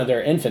were still in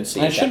their infancy.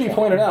 And it at should that be point.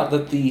 pointed out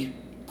that the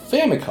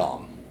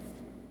Famicom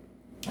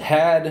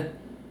had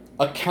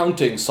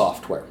accounting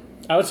software.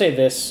 I would say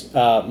this,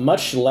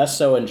 much less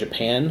so in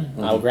Japan.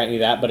 I'll grant you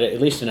that, but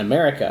at least in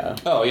America,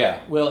 Oh yeah.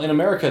 Well, in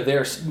America,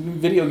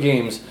 video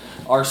games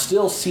are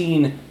still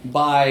seen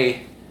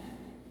by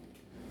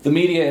the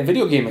media and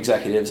video game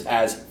executives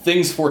as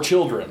things for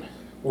children,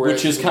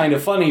 which is kind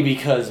of funny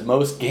because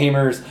most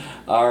gamers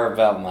are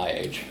about my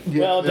age.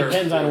 well, it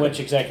depends on which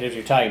executives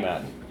you're talking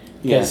about.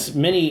 Because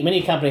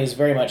many companies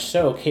very much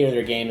so cater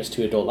their games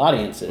to adult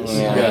audiences.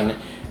 Yeah. I mean,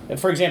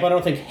 for example, I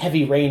don't think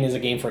Heavy Rain is a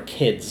game for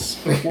kids.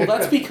 Well,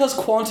 that's because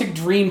Quantic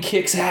Dream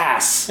kicks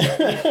ass.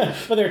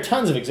 But there are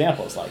tons of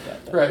examples like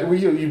that. Though. Right. Well,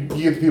 you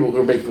get the people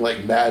who are making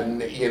like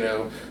Madden,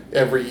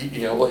 every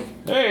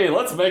Hey,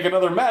 let's make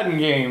another Madden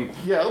game.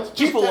 yeah. Let's just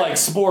People like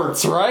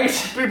sports, right?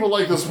 people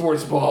like the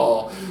sports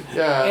ball.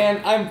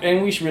 Yeah.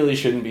 And we really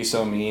shouldn't be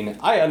so mean.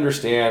 I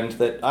understand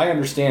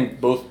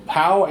both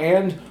how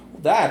and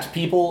that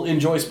people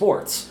enjoy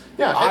sports.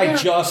 Yeah, I and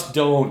just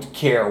don't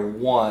care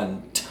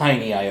one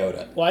tiny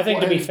iota. Well, I think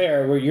to be and-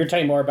 fair, you're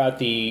talking more about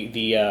the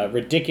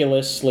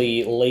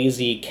ridiculously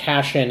lazy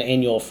cash-in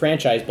annual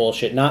franchise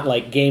bullshit, not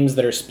like games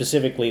that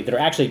are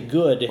actually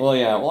good. Well,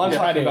 yeah. Well, I'm Yeah.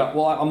 talking about.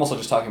 Well, I'm also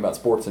just talking about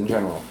sports in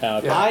general. Oh,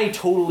 okay. I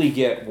totally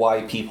get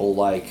why people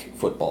like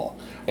football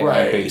and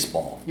Right.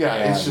 baseball. Yeah,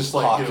 it's and just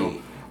like,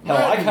 hockey. Hell,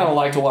 I kind of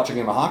like to watch a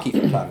game of hockey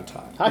from time to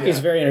time. Hockey is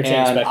Yeah. very entertaining.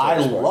 And spectacle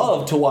I sport.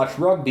 love to watch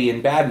rugby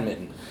and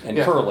badminton and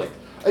Yeah. curling,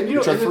 And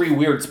which are and the- three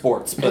weird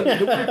sports. But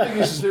The weird thing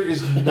is there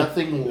is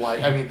nothing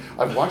like. I mean,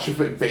 I've watched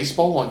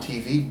baseball on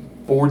TV,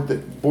 bored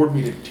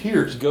me to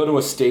tears. go to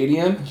a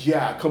stadium.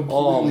 Yeah, completely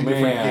Oh,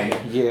 different man. game.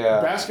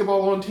 Yeah.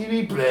 Basketball on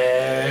TV,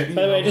 bleh.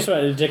 By the way, I just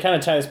wanted to kind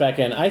of tie this back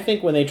in. I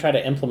think when they try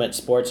to implement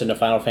sports into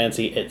Final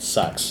Fantasy, it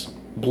sucks.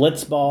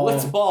 Blitzball.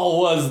 Blitzball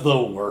was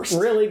the worst.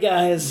 Really,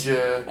 guys?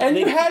 Yeah. And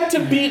you had to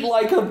beat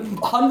like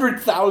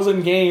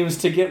 100,000 games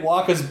to get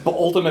Wakka's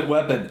ultimate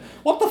weapon.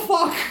 What the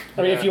fuck?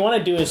 I mean, if you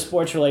want to do a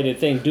sports-related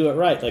thing, do it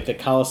right, like the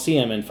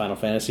Coliseum in Final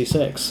Fantasy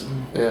VI.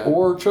 Yeah.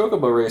 Or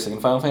Chocobo racing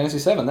in Final Fantasy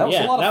VII. That was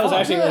Yeah, a lot of that was fun.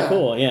 actually really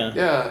cool. Yeah.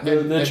 Yeah.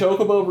 The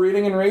Chocobo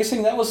breeding and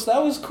racing, that was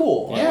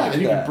cool. I Yeah, liked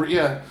and you that. could,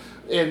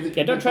 And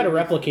Yeah, don't try to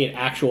replicate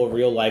actual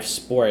real-life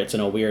sports in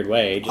a weird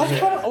way. Just,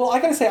 I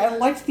gotta say, I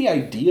liked the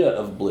idea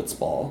of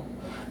Blitzball.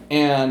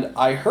 And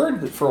I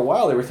heard that for a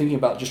while they were thinking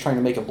about just trying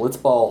to make a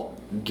Blitzball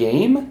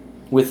game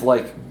with,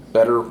 like,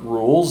 better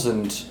rules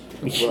and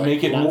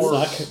make it Not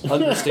more suck.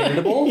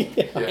 understandable.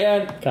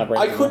 And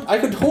Comprehensible. I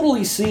could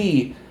totally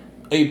see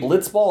a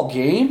Blitzball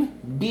game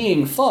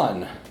being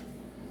fun,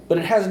 but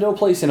it has no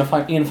place in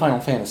Final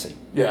Fantasy.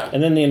 Yeah.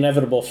 And then the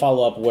inevitable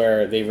follow-up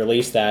where they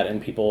release that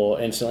and people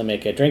instantly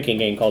make a drinking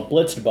game called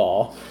Blitzed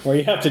Ball, where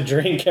you have to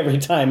drink every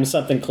time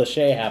something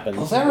cliche happens.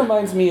 Well, that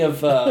reminds me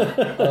of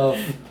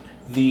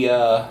the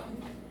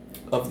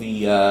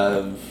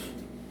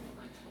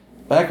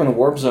back when the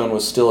Warp Zone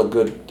was still a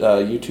good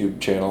YouTube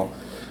channel.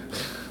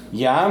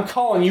 Yeah, I'm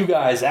calling you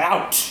guys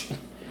out.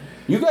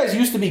 You guys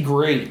used to be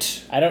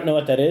great. I don't know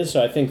what that is,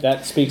 so I think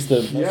that speaks the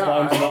most Yeah,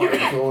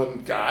 volumes of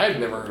all. I've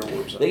never heard of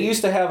Warp Zone. They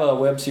used to have a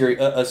web series,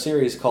 a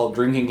series called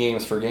Drinking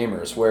Games for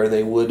Gamers, where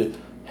they would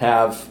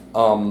have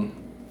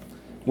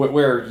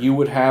where you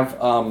would have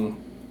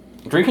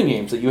drinking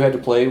games that you had to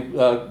play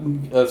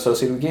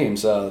associated with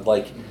games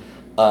like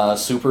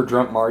Super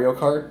Drunk Mario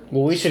Kart.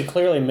 Well, we should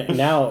clearly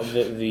now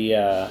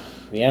the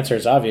The answer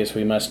is obvious.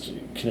 We must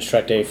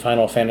construct a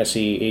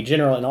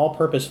general and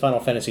all-purpose Final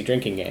Fantasy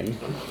drinking game.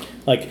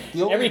 Like,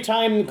 every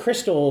time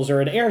crystals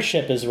or an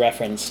airship is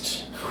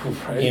referenced,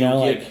 Right. you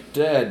know, You like... get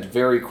dead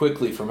very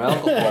quickly from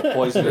alcohol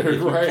poisoning if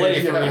you Right,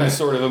 play for yeah. any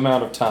sort of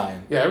amount of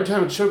time. Yeah, every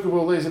time a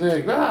chocobo lays an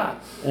egg, yeah.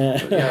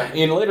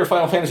 In later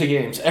Final Fantasy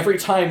games, every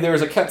time there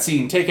is a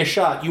cutscene, take a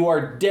shot, you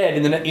are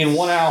dead in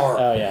 1 hour.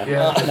 Oh, yeah.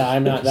 Yeah. No,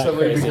 I'm not that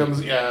Suddenly crazy.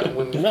 becomes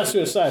I'm not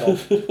suicidal.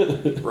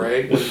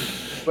 right.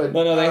 But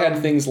No, they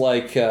had things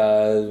like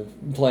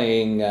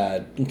playing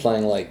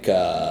like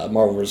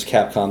Marvel vs.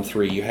 Capcom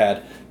 3. You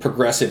had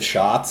progressive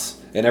shots,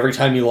 and every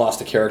time you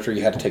lost a character,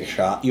 you had to take a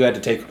shot. You had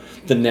to take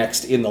the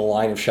next in the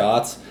line of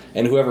shots,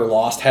 and whoever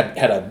lost had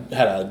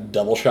a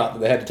double shot that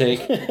they had to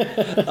take.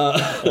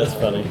 That's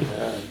funny.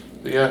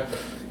 Yeah,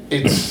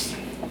 it's.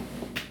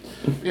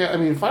 Yeah, I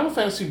mean, Final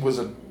Fantasy was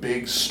a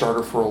big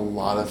starter for a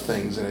lot of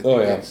things, and I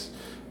think it's.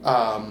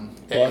 Well,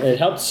 it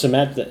helped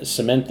cement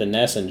the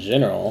NES in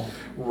general.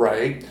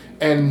 Right,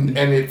 and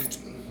it.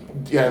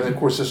 Yeah, and of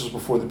course, this was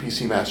before the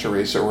PC Master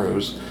Race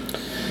arose.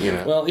 You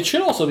know. Well, it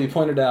should also be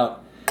pointed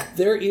out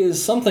there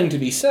is something to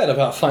be said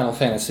about Final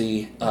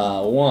Fantasy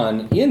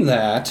 1 in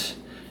that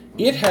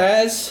it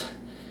has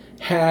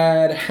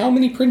had how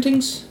many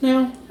printings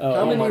now?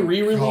 How many my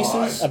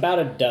re-releases? God. About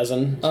a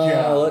dozen.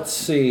 Yeah. Let's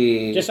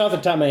see. Just off the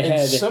top of my and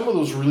head, some of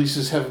those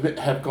releases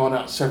have gone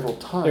out several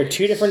times. there are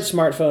two different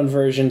smartphone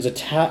versions,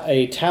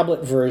 a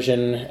tablet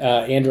version,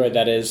 Android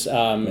that is, a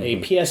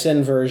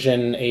PSN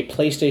version, a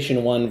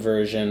PlayStation 1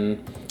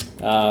 version,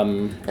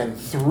 and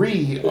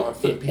 3 for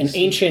the PC.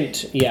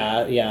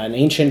 an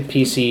ancient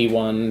PC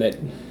one that,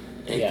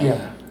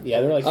 yeah,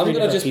 they're like. I'm three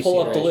going to different just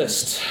pull PC up the versions.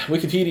 list.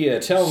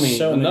 Wikipedia, tell me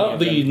So many of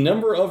the them.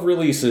 number of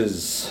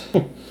releases.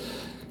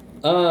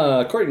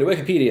 According to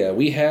Wikipedia,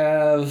 we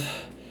have...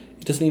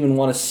 It doesn't even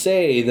want to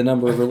say the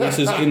number of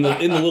releases in the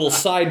little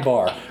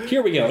sidebar.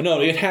 Here we go. No,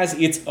 it has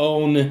its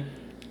own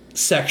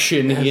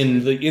section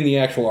in the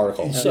actual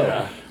article.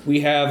 So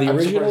we have the I'm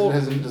original.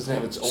 surprised it doesn't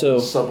have its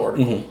own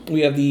sub-article.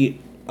 We have the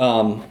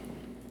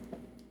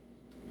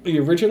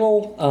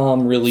original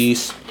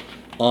release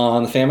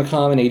on the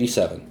Famicom in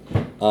 '87,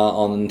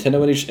 on the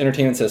Nintendo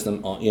Entertainment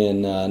System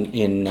in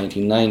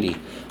 1990,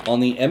 on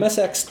the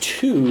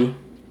MSX2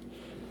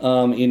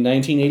 in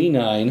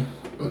 1989.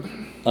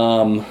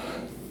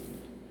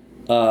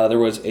 There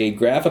was a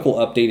graphical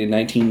update in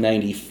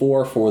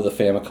 1994 for the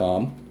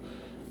Famicom.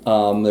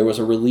 There was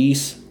a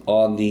release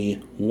on the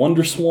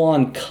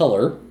WonderSwan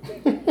Color.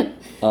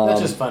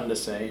 That's just fun to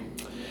say.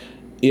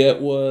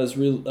 It was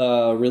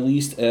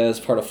released as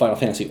part of Final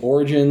Fantasy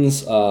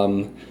Origins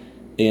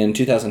in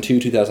 2002,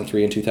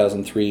 2003, and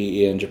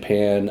 2003 in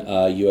Japan,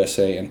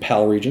 USA, and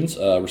PAL regions,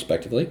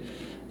 respectively,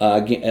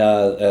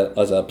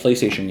 as a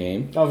PlayStation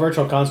game. Oh,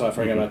 Virtual Console, I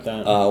forgot about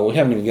that. We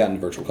haven't even gotten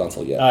to Virtual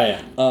Console yet.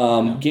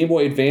 Oh, yeah. Game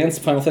Boy Advance,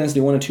 Final Fantasy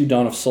 1 and 2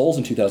 Dawn of Souls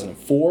in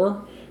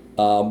 2004.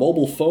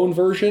 Mobile phone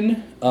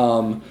version,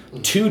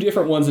 two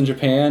different ones in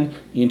Japan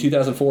in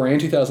 2004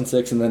 and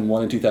 2006, and then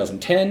one in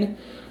 2010.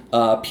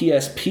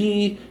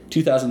 PSP,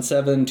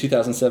 2007,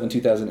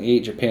 2008,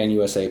 Japan,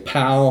 USA,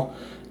 PAL.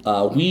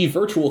 Wii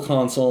Virtual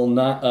Console,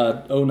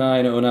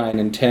 09, 09,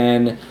 and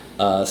 10.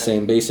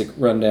 Same basic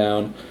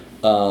rundown.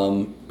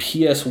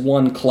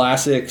 PS1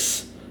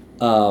 Classics,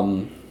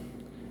 a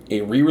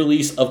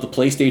re-release of the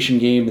PlayStation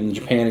game in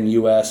Japan and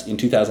US in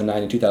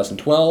 2009 and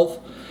 2012.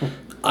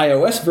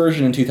 iOS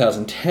version in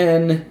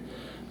 2010.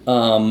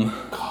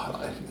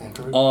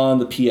 Android. On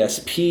the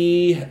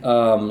PSP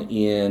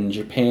in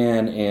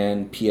Japan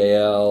and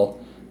PAL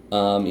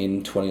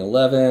in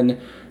 2011.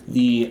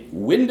 The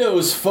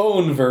Windows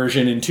Phone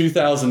version in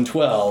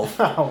 2012.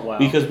 Oh, wow.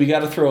 Because we got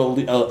to throw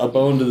a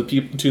bone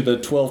to the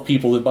 12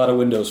 people that bought a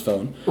Windows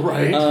Phone.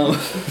 Right.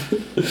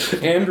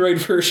 Android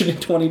version in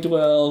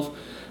 2012.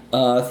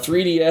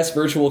 3DS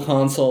Virtual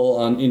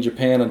Console in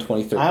Japan in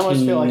 2013. I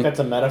almost feel like that's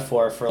a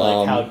metaphor for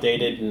like how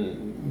dated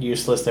and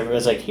useless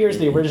everyone's like, here's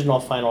the original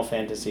Final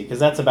Fantasy, because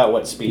that's about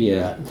what speed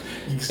you're at.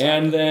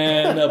 And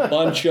then a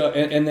bunch of,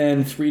 and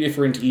then 3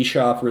 different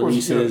eShop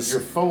releases.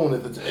 Your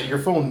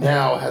phone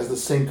now has the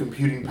same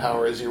computing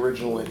power as the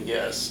original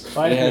NES.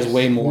 It has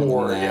way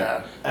more than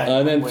that. Yeah.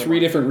 And then 3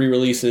 different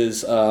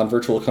re-releases on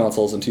Virtual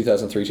Consoles in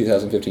 2003,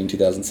 2015,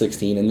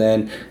 2016, and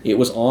then it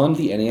was on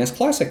the NES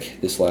Classic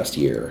this last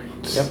year.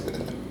 Yep.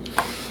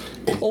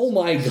 Oh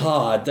my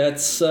God,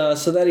 that's so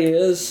that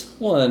is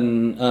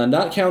one.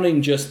 Not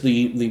counting just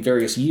the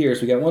various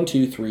years, we got 1,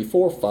 2, 3,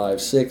 4,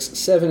 5, 6,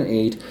 7,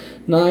 8,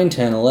 9,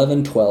 10,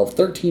 11, 12,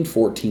 13,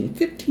 14,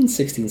 15,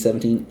 16,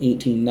 17,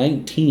 18,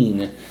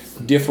 19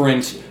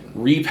 different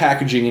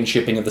repackaging and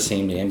shipping of the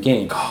same damn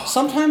game.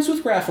 Sometimes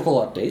with graphical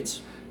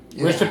updates.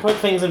 Just to put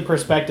things in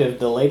perspective,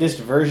 the latest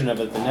version of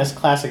it, the NES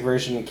Classic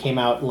version, came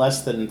out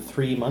less than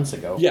 3 months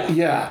ago. Yeah.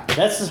 Yeah.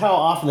 That's just how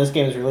often this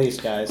game is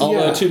released, guys.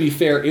 Although, to be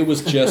fair, it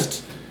was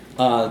just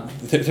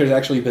there's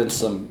actually been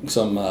some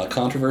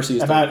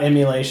controversies About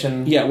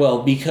emulation. Yeah,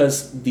 well,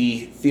 because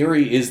the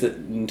theory is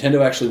that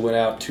Nintendo actually went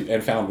out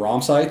and found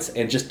ROM sites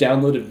and just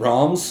downloaded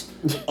ROMs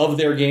of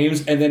their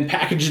games and then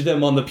packaged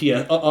them on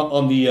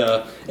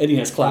the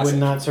NES Classic. Would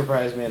not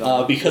surprise me at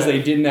all. Because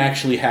they didn't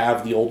actually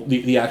have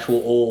the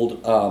actual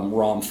old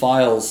ROM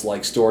files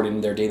like stored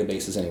in their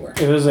databases anywhere.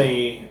 It was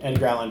a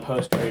Edgar Allan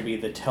Poe story, it'd be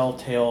the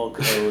Telltale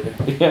Code.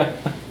 Yeah.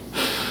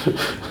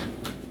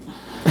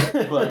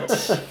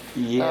 But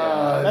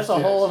yeah, That's a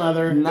whole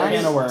another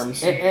can of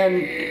worms.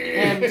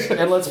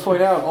 And let's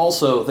point out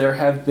also there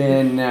have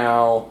been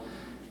now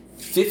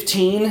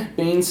 15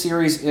 main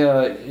series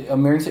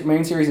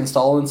main series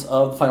installments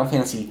of Final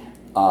Fantasy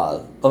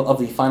of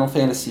the Final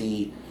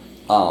Fantasy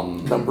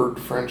Numbered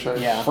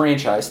franchise. Yeah.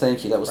 franchise.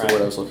 Thank you. That was the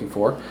word I was looking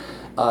for.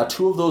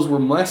 2 of those were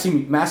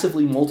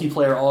massively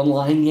multiplayer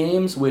online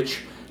games,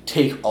 which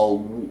take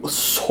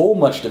so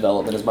much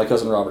development, as my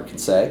cousin Robert can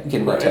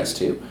attest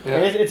to. Yeah.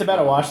 It's about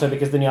a wash, though,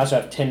 because then you also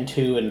have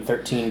 10-2 and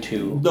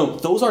 13-2. No,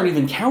 those aren't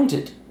even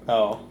counted.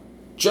 Oh.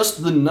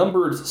 Just the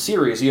numbered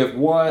series. You have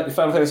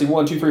Final Fantasy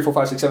 1, 2, 3, 4,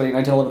 5, 6, 7, 8,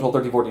 9, 10, 11, 12,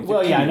 13, 14, 15.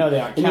 Well, yeah, I know they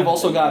aren't And you've counted.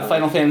 also got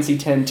Final Fantasy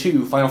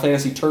X-2, Final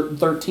Fantasy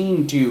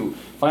 13-2,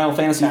 Final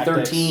Fantasy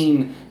Tactics.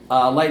 13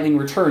 Lightning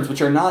Returns,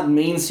 which are not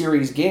main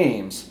series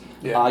games.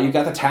 Yeah. You've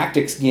got the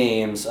Tactics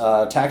games,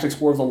 Tactics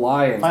War of the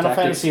Lions, Final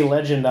Tactics, Fantasy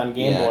Legend on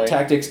Game Boy.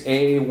 Tactics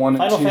A, 1,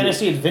 and 2. Final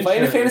Fantasy Adventure.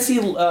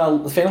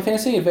 Final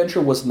Fantasy Adventure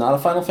was not a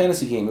Final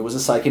Fantasy game. It was a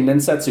Seiken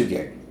Densetsu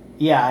game.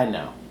 Yeah, I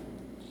know.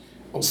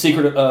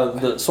 Secret of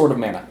the Sword of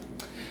Mana.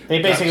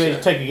 They basically Gotcha.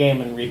 just took a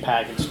game and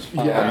repackaged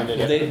around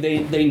it.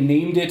 They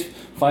named it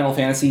Final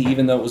Fantasy,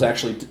 even though it was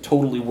actually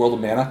totally World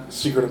of Mana.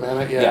 Secret of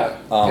Mana, Yeah,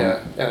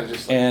 and it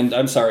just And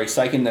I'm sorry,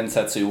 Seiken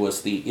Densetsu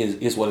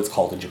is what it's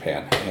called in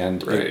Japan,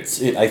 and Right.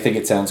 I think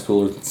it sounds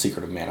cooler than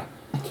Secret of Mana.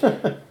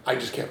 I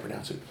just can't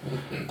pronounce it.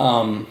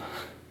 And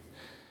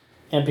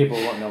people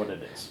won't know what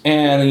it is.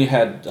 And then you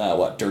had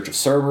Dirge of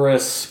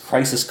Cerberus,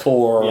 Crisis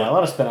Core, Yeah, a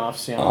lot of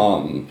spin-offs, you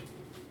know.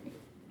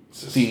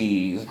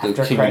 the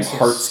After Kingdom Crisis.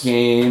 Hearts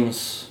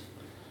games.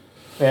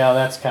 Yeah,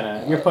 that's kind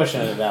of... You're pushing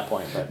it at that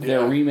point, but...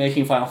 They're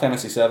remaking Final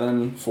Fantasy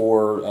VII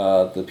for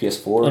the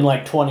PS4. In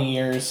like 20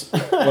 years.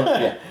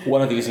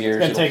 One of these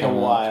years. It's going to it'll take a come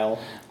out. while.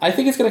 I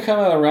think it's going to come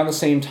out around the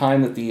same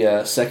time that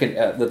the second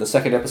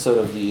episode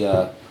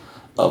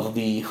of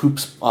the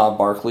Hoops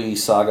Barkley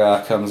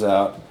saga comes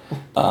out.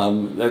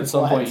 At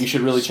some point, you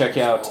should really check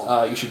out.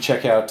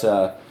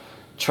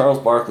 Charles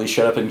Barkley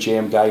Shut Up and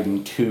Jam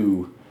Gaiden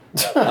 2.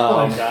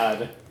 Oh my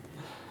god.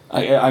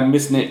 I'm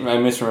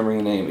misremembering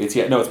the name. It's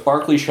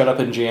Barkley Shut Up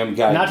and Jam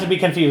Gaiden. Not to be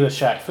confused with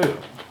Shaq Fu.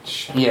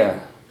 Yeah,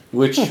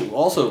 which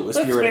also is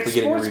theoretically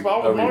getting a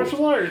reboot.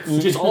 arts.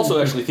 Which is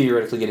also actually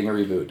theoretically getting a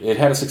reboot. It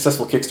had a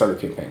successful Kickstarter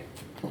campaign.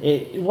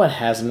 What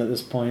hasn't at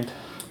this point?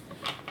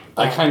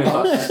 I kind of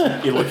thought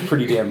it looked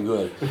pretty damn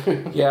good.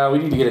 Yeah, we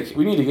need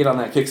to get on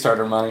that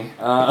Kickstarter money.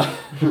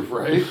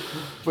 Right?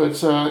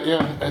 But,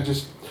 I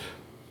just...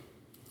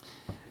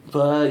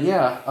 But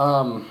yeah,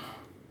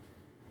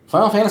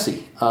 Final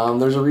Fantasy.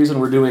 There's a reason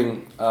we're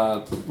doing.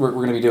 We're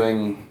going to be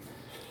doing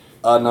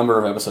a number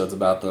of episodes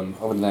about them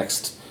over the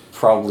next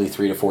probably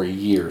 3 to 4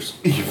 years.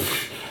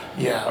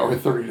 Yeah, or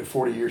 30 to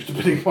 40 years,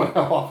 depending on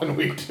how often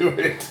we do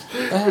it.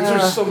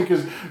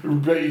 Because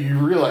you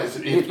realize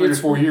that in 3 to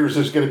 4 years,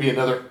 there's going to be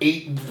another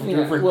 8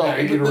 different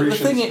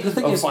iterations. The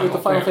thing is with the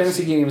Final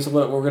Fantasy games,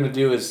 what we're going to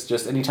do is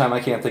just anytime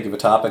I can't think of a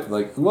topic,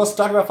 like, who wants to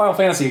talk about Final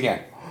Fantasy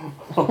again?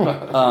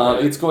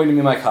 It's going to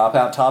be my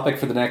cop-out topic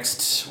for the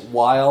next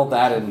while,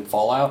 that and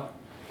Fallout.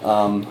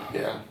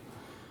 Yeah.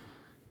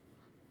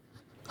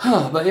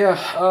 But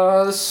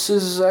yeah, this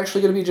is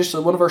actually going to be just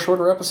one of our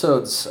shorter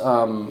episodes,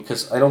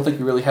 because I don't think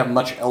we really have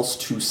much else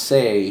to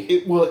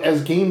say. Well,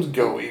 as games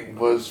go, it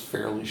was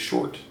fairly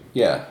short.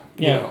 Yeah.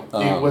 Yeah.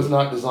 It was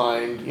not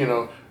designed,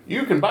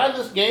 you can buy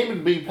this game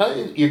and be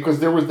paying, because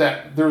there was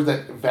that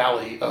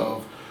valley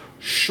of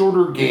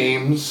shorter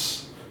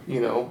games,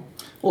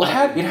 Well,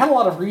 it had a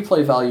lot of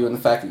replay value in the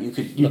fact that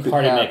you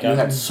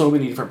had so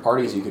many different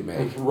parties you could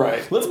make.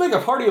 Right. Let's make a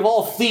party of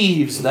all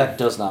thieves. That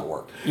does not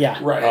work. Yeah.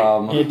 Right.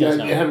 It does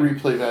not. It had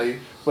replay value,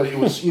 but it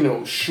was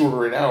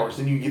shorter in hours.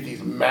 Then you get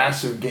these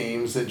massive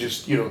games that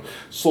just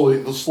slowly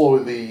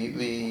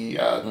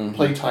the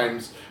play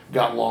times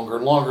got longer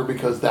and longer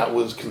because that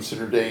was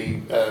considered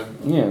It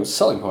was a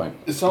selling point.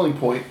 a selling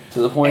point.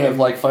 To the point of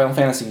like Final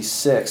Fantasy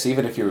VI,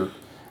 even if you're,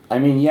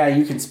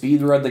 you can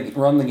speed run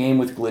the game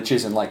with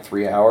glitches in like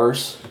 3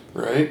 hours.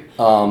 Right.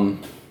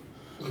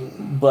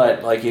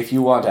 But like if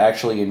you want to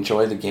actually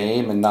enjoy the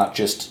game and not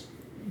just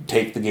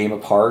take the game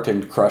apart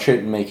and crush it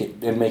and make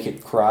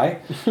it cry,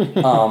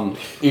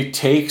 it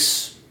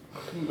takes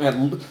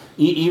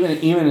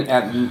even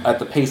at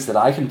the pace that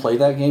I can play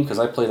that game, because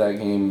I play that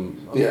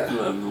game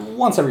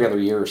once every other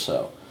year or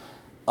so.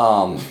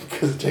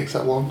 Because it takes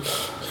that long.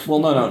 Well,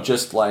 no,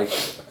 just like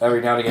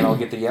every now and again I'll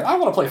get I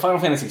want to play Final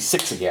Fantasy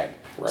VI again.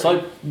 Right. So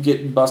I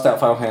bust out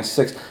Final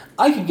Fantasy VI.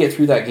 I can get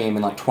through that game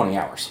in like 20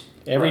 hours.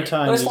 Every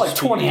time But it's like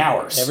 20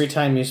 hours. Every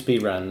time you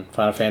speedrun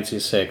Final Fantasy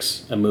VI,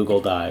 a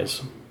Moogle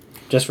dies.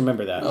 Just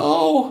remember that.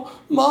 Oh,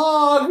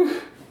 Mog!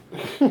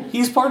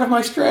 He's part of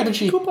my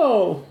strategy.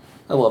 Kupo!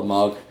 I love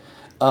Mog.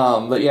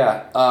 But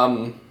yeah,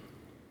 Final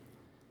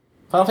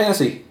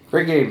Fantasy.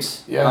 Great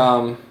games.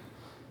 Yeah.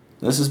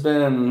 This has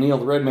been Neil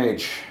the Red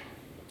Mage.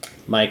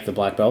 Mike the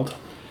Black Belt.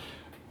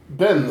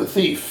 Ben the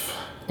Thief.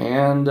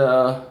 And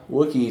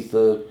Wookie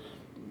the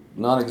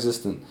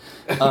non-existent.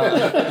 And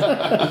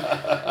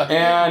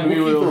we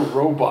Wookiee will... the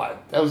Robot.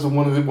 That was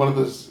one of the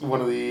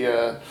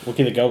Wookie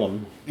the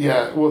Golem.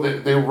 yeah. Well,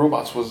 the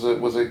robots was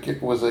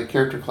a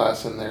character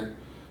class in there.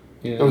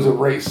 Yeah. It was a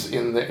race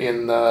in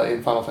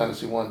Final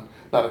Fantasy 1.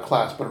 Not a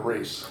class, but a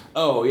race.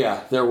 Oh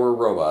yeah, there were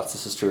robots.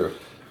 This is true.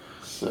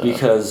 So,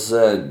 Because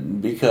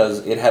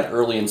it had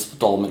early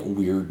installment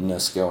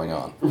weirdness going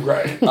on.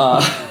 right.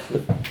 But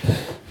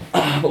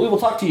we will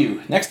talk to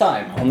you next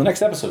time on the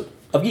next episode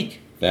of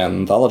Geek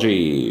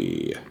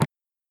Anthology.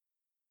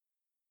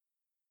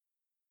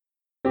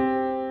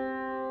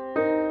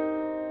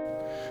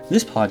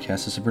 This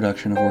podcast is a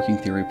production of Working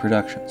Theory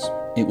Productions.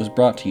 It was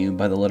brought to you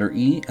by the letter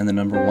E and the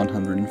number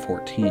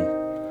 114.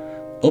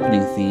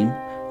 Opening theme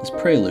is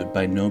Prelude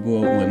by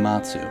Nobuo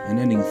Uematsu, and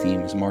ending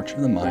theme is March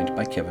of the Mind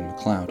by Kevin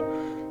MacLeod.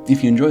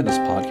 If you enjoyed this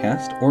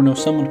podcast, or know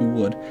someone who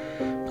would,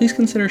 please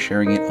consider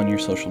sharing it on your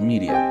social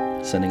media,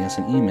 sending us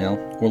an email,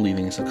 or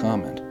leaving us a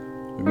comment.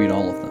 We read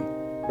all of them.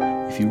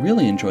 If you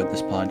really enjoyed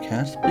this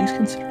podcast, please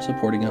consider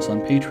supporting us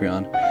on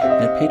Patreon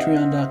at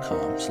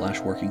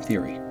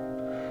patreon.com/workingtheory.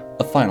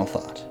 A final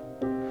thought.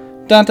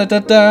 Dun, dun,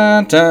 dun,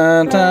 dun,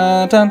 dun,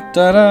 dun, dun,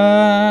 dun,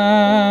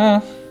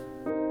 dun.